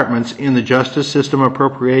other departments in the Justice System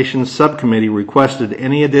Appropriations Subcommittee requested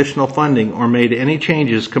any additional funding or made any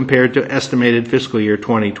changes compared to estimated fiscal year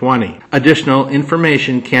 2020. Additional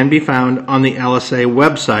information can be found on the LSA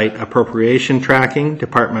website, appropriation tracking,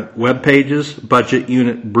 department web pages, budget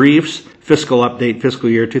unit briefs, fiscal update fiscal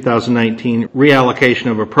year 2019 reallocation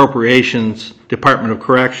of appropriations, Department of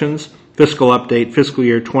Corrections, fiscal update fiscal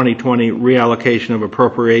year 2020 reallocation of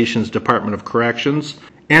appropriations, Department of Corrections,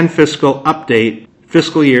 and fiscal update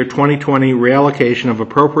fiscal year 2020 reallocation of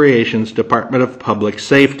appropriations, Department of Public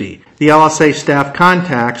Safety. The LSA staff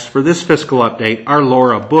contacts for this fiscal update are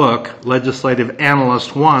Laura Book, Legislative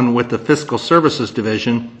Analyst 1 with the Fiscal Services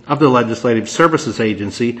Division of the Legislative Services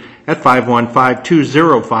Agency at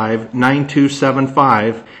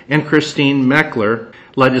 515-205-9275, and Christine Meckler,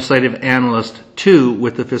 Legislative Analyst 2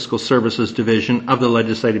 with the Fiscal Services Division of the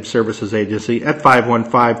Legislative Services Agency at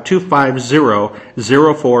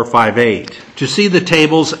 515-250-0458. To see the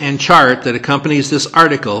tables and chart that accompanies this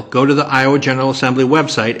article, go to the Iowa General Assembly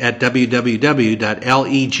website at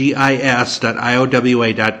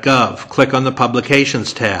www.legis.iowa.gov. Click on the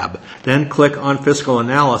Publications tab. Then click on Fiscal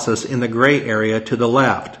Analysis in the gray area to the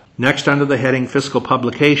left. Next, under the heading Fiscal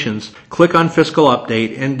Publications, click on Fiscal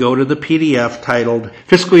Update and go to the PDF titled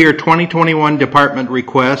Fiscal Year 2021 Department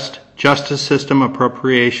Request, Justice System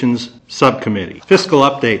Appropriations Subcommittee. Fiscal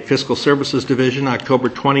Update, Fiscal Services Division, October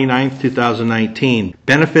 29, 2019.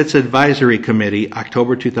 Benefits Advisory Committee,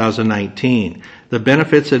 October 2019. The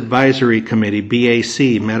Benefits Advisory Committee,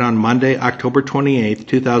 BAC, met on Monday, October 28,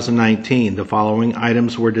 2019. The following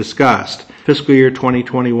items were discussed. Fiscal year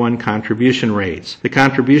 2021 contribution rates. The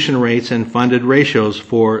contribution rates and funded ratios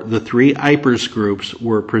for the three IPERS groups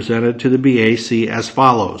were presented to the BAC as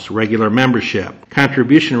follows. Regular membership.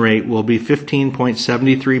 Contribution rate will be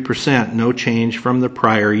 15.73%, no change from the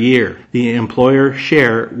prior year. The employer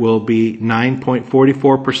share will be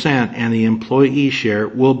 9.44% and the employee share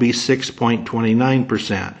will be 6.29%.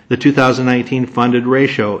 The 2019 funded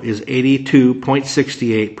ratio is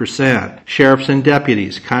 82.68%. Sheriffs and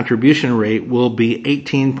deputies contribution rate will be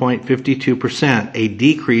 18.52%, a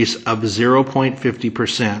decrease of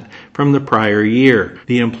 0.50% from the prior year.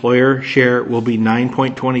 The employer share will be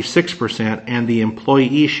 9.26% and the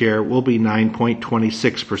employee share will be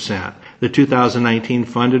 9.26%. The 2019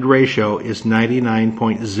 funded ratio is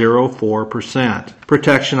 99.04%.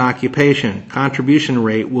 Protection occupation contribution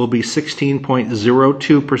rate will be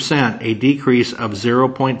 16.02%, a decrease of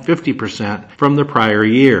 0.50% from the prior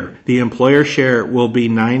year. The employer share will be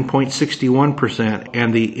 9.61%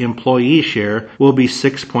 and the employee share will be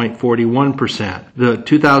 6.41%. The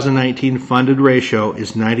 2019 funded ratio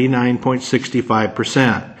is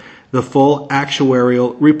 99.65%. The full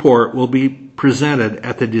actuarial report will be presented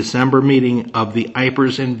at the December meeting of the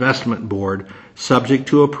IPERS Investment Board, subject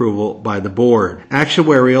to approval by the Board.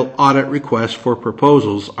 Actuarial Audit Request for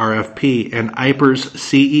Proposals, RFP, and IPERS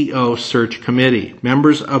CEO Search Committee.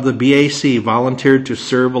 Members of the BAC volunteered to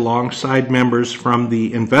serve alongside members from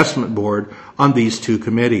the Investment Board on these two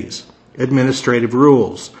committees. Administrative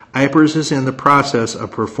rules. IPERS is in the process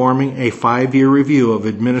of performing a 5-year review of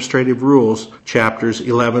administrative rules, chapters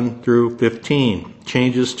 11 through 15.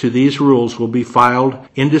 Changes to these rules will be filed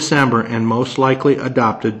in December and most likely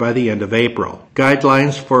adopted by the end of April.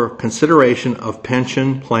 Guidelines for consideration of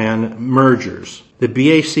pension plan mergers. The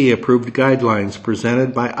BAC approved guidelines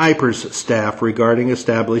presented by IPERS staff regarding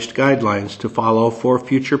established guidelines to follow for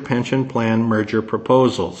future pension plan merger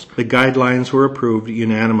proposals. The guidelines were approved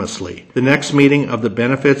unanimously. The next meeting of the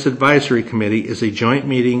Benefits Advisory Committee is a joint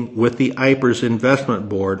meeting with the IPERS Investment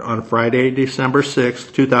Board on Friday, December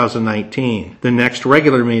 6, 2019. The next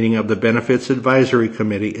regular meeting of the Benefits Advisory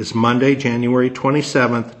Committee is Monday, January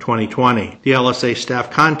 27, 2020. The LSA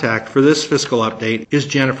staff contact for this fiscal update is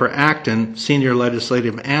Jennifer Acton, Senior Legislative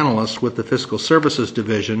Analyst with the Fiscal Services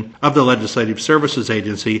Division of the Legislative Services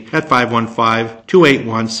Agency at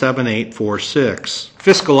 515-281-7846.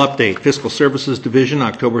 Fiscal Update, Fiscal Services Division,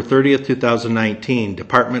 October 30th, 2019.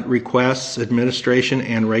 Department Requests, Administration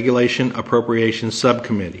and Regulation Appropriations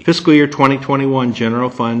Subcommittee. Fiscal Year 2021 General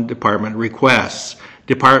Fund Department Requests.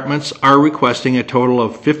 Departments are requesting a total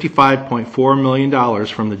of $55.4 million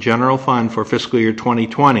from the General Fund for fiscal year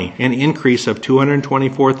 2020, an increase of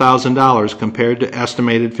 $224,000 compared to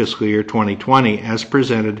estimated fiscal year 2020 as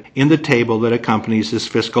presented in the table that accompanies this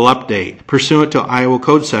fiscal update. Pursuant to Iowa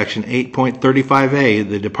Code Section 8.35a,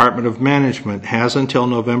 the Department of Management has until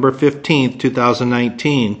November 15,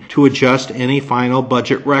 2019 to adjust any final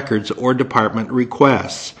budget records or department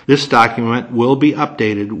requests. This document will be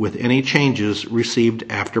updated with any changes received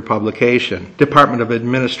after publication. Department of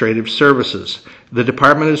Administrative Services. The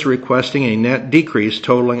department is requesting a net decrease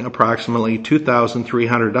totaling approximately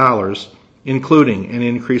 $2,300, including an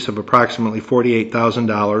increase of approximately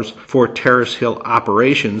 $48,000 for Terrace Hill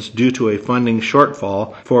operations due to a funding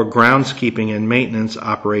shortfall for groundskeeping and maintenance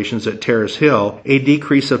operations at Terrace Hill, a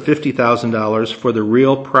decrease of $50,000 for the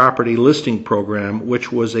Real Property Listing Program,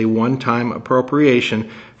 which was a one-time appropriation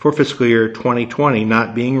for fiscal year 2020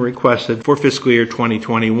 not being requested for fiscal year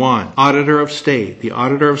 2021. Auditor of State. The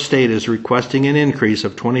Auditor of State is requesting an increase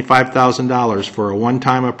of $25,000 for a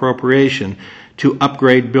one-time appropriation to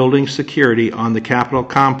upgrade building security on the Capitol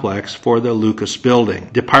complex for the Lucas Building.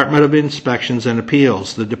 Department of Inspections and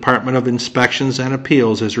Appeals. The Department of Inspections and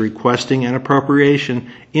Appeals is requesting an appropriation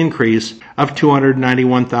increase of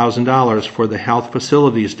 $291,000 for the Health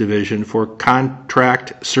Facilities Division for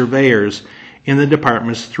contract surveyors in the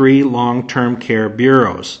department's 3 long-term care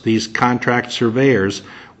bureaus. These contract surveyors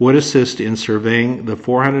would assist in surveying the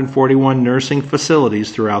 441 nursing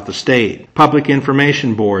facilities throughout the state. Public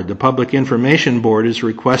Information Board. The Public Information Board is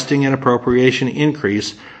requesting an appropriation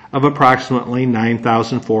increase of approximately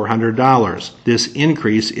 $9,400. This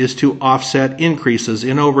increase is to offset increases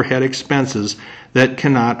in overhead expenses that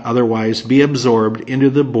cannot otherwise be absorbed into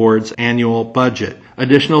the board's annual budget.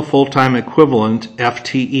 Additional full-time equivalent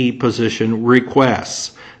FTE position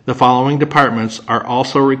requests. The following departments are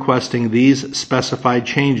also requesting these specified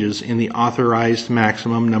changes in the authorized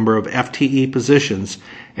maximum number of FTE positions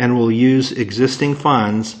and will use existing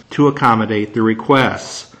funds to accommodate the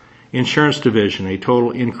requests. Insurance Division, a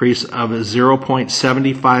total increase of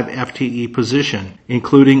 0.75 FTE position,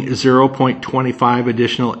 including 0.25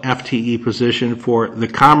 additional FTE position for the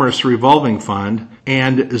Commerce Revolving Fund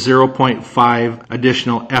and 0.5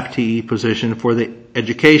 additional FTE position for the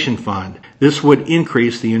Education Fund. This would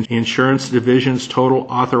increase the Insurance Division's total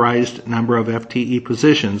authorized number of FTE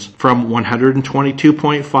positions from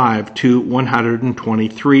 122.5 to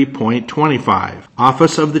 123.25.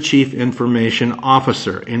 Office of the Chief Information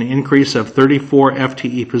Officer, an increase of 34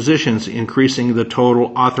 FTE positions, increasing the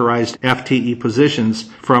total authorized FTE positions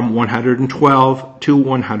from 112 to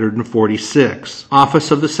 146. Office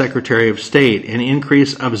of the Secretary of State, an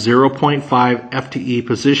increase of 0.5 FTE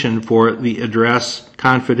position for the Address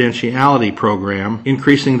Confidentiality Program,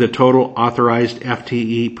 increasing the total authorized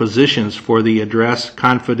FTE positions for the Address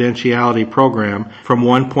Confidentiality Program from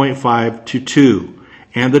 1.5 to 2,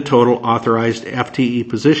 and the total authorized FTE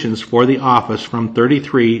positions for the office from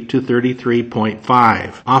 33 to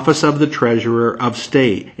 33.5. Office of the Treasurer of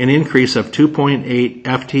State, an increase of 2.8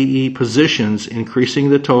 FTE positions, increasing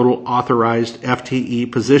the total authorized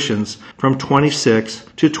FTE positions from 26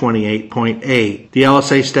 to 28.8. The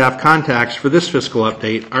LSA staff contacts for this fiscal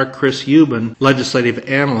update are Chris Euban, Legislative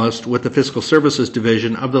Analyst with the Fiscal Services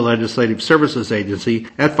Division of the Legislative Services Agency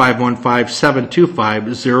at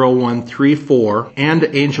 515-725-0134, and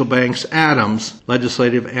Angel Banks Adams,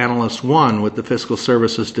 Legislative Analyst 1 with the Fiscal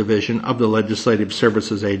Services Division of the Legislative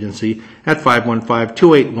Services Agency at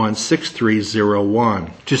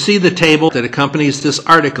 515-281-6301. To see the table that accompanies this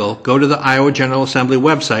article, go to the Iowa General Assembly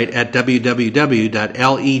website at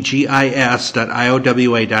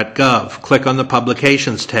www.legis.iowa.gov. Click on the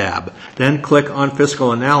Publications tab. Then click on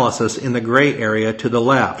Fiscal Analysis in the gray area to the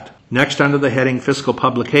left. Next, under the heading Fiscal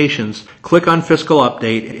Publications, click on Fiscal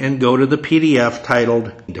Update and go to the PDF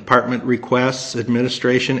titled Department Requests,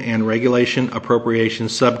 Administration and Regulation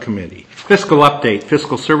Appropriations Subcommittee. Fiscal Update,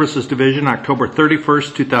 Fiscal Services Division, October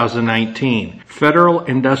 31st, 2019. Federal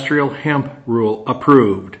Industrial Hemp Rule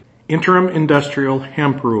approved. Interim Industrial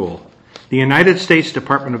Hemp Rule. The United States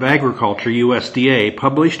Department of Agriculture, USDA,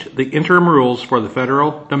 published the interim rules for the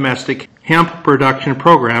Federal Domestic Hemp Production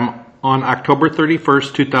Program on October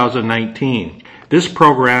 31st, 2019. This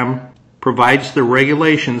program provides the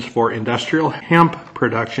regulations for industrial hemp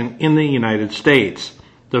production in the United States.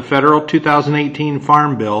 The federal 2018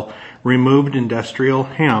 Farm Bill removed industrial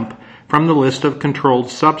hemp from the list of controlled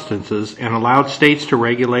substances and allowed states to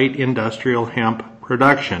regulate industrial hemp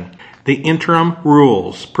production. The interim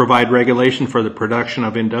rules provide regulation for the production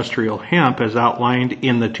of industrial hemp as outlined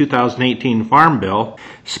in the 2018 Farm Bill,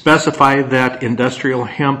 specify that industrial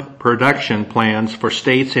hemp production plans for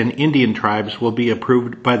states and Indian tribes will be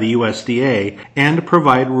approved by the USDA, and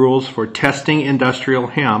provide rules for testing industrial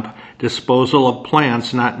hemp, disposal of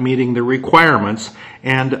plants not meeting the requirements,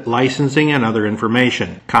 and licensing and other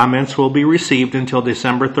information. Comments will be received until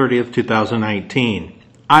December 30th, 2019.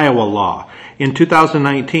 Iowa law. In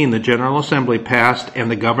 2019, the General Assembly passed and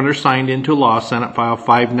the Governor signed into law Senate File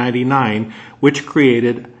 599, which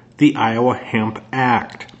created the Iowa Hemp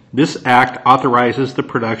Act. This act authorizes the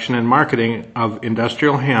production and marketing of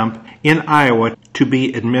industrial hemp in Iowa to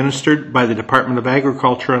be administered by the Department of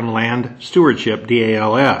Agriculture and Land Stewardship,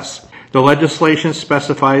 DALS. The legislation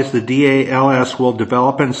specifies the DALS will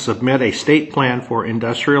develop and submit a state plan for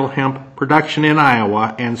industrial hemp production in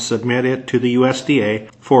Iowa and submit it to the USDA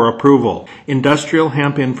for approval. Industrial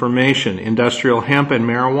hemp information. Industrial hemp and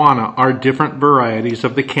marijuana are different varieties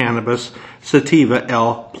of the cannabis sativa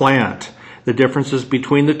L plant. The differences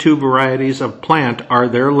between the two varieties of plant are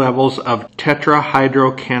their levels of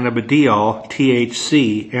tetrahydrocannabidiol,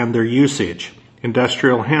 THC, and their usage.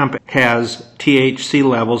 Industrial hemp has THC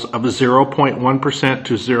levels of 0.1%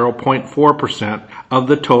 to 0.4% of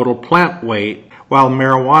the total plant weight, while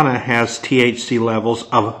marijuana has THC levels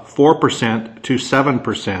of 4% to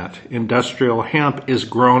 7%. Industrial hemp is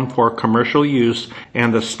grown for commercial use,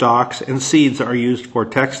 and the stalks and seeds are used for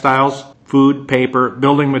textiles, food, paper,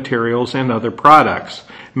 building materials, and other products.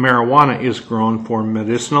 Marijuana is grown for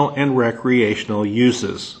medicinal and recreational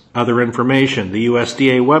uses. Other information. The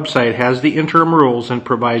USDA website has the interim rules and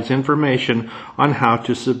provides information on how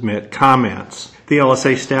to submit comments. The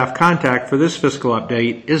LSA staff contact for this fiscal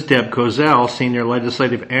update is Deb Kozel, Senior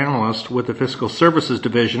Legislative Analyst with the Fiscal Services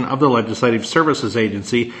Division of the Legislative Services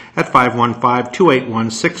Agency at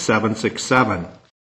 515-281-6767.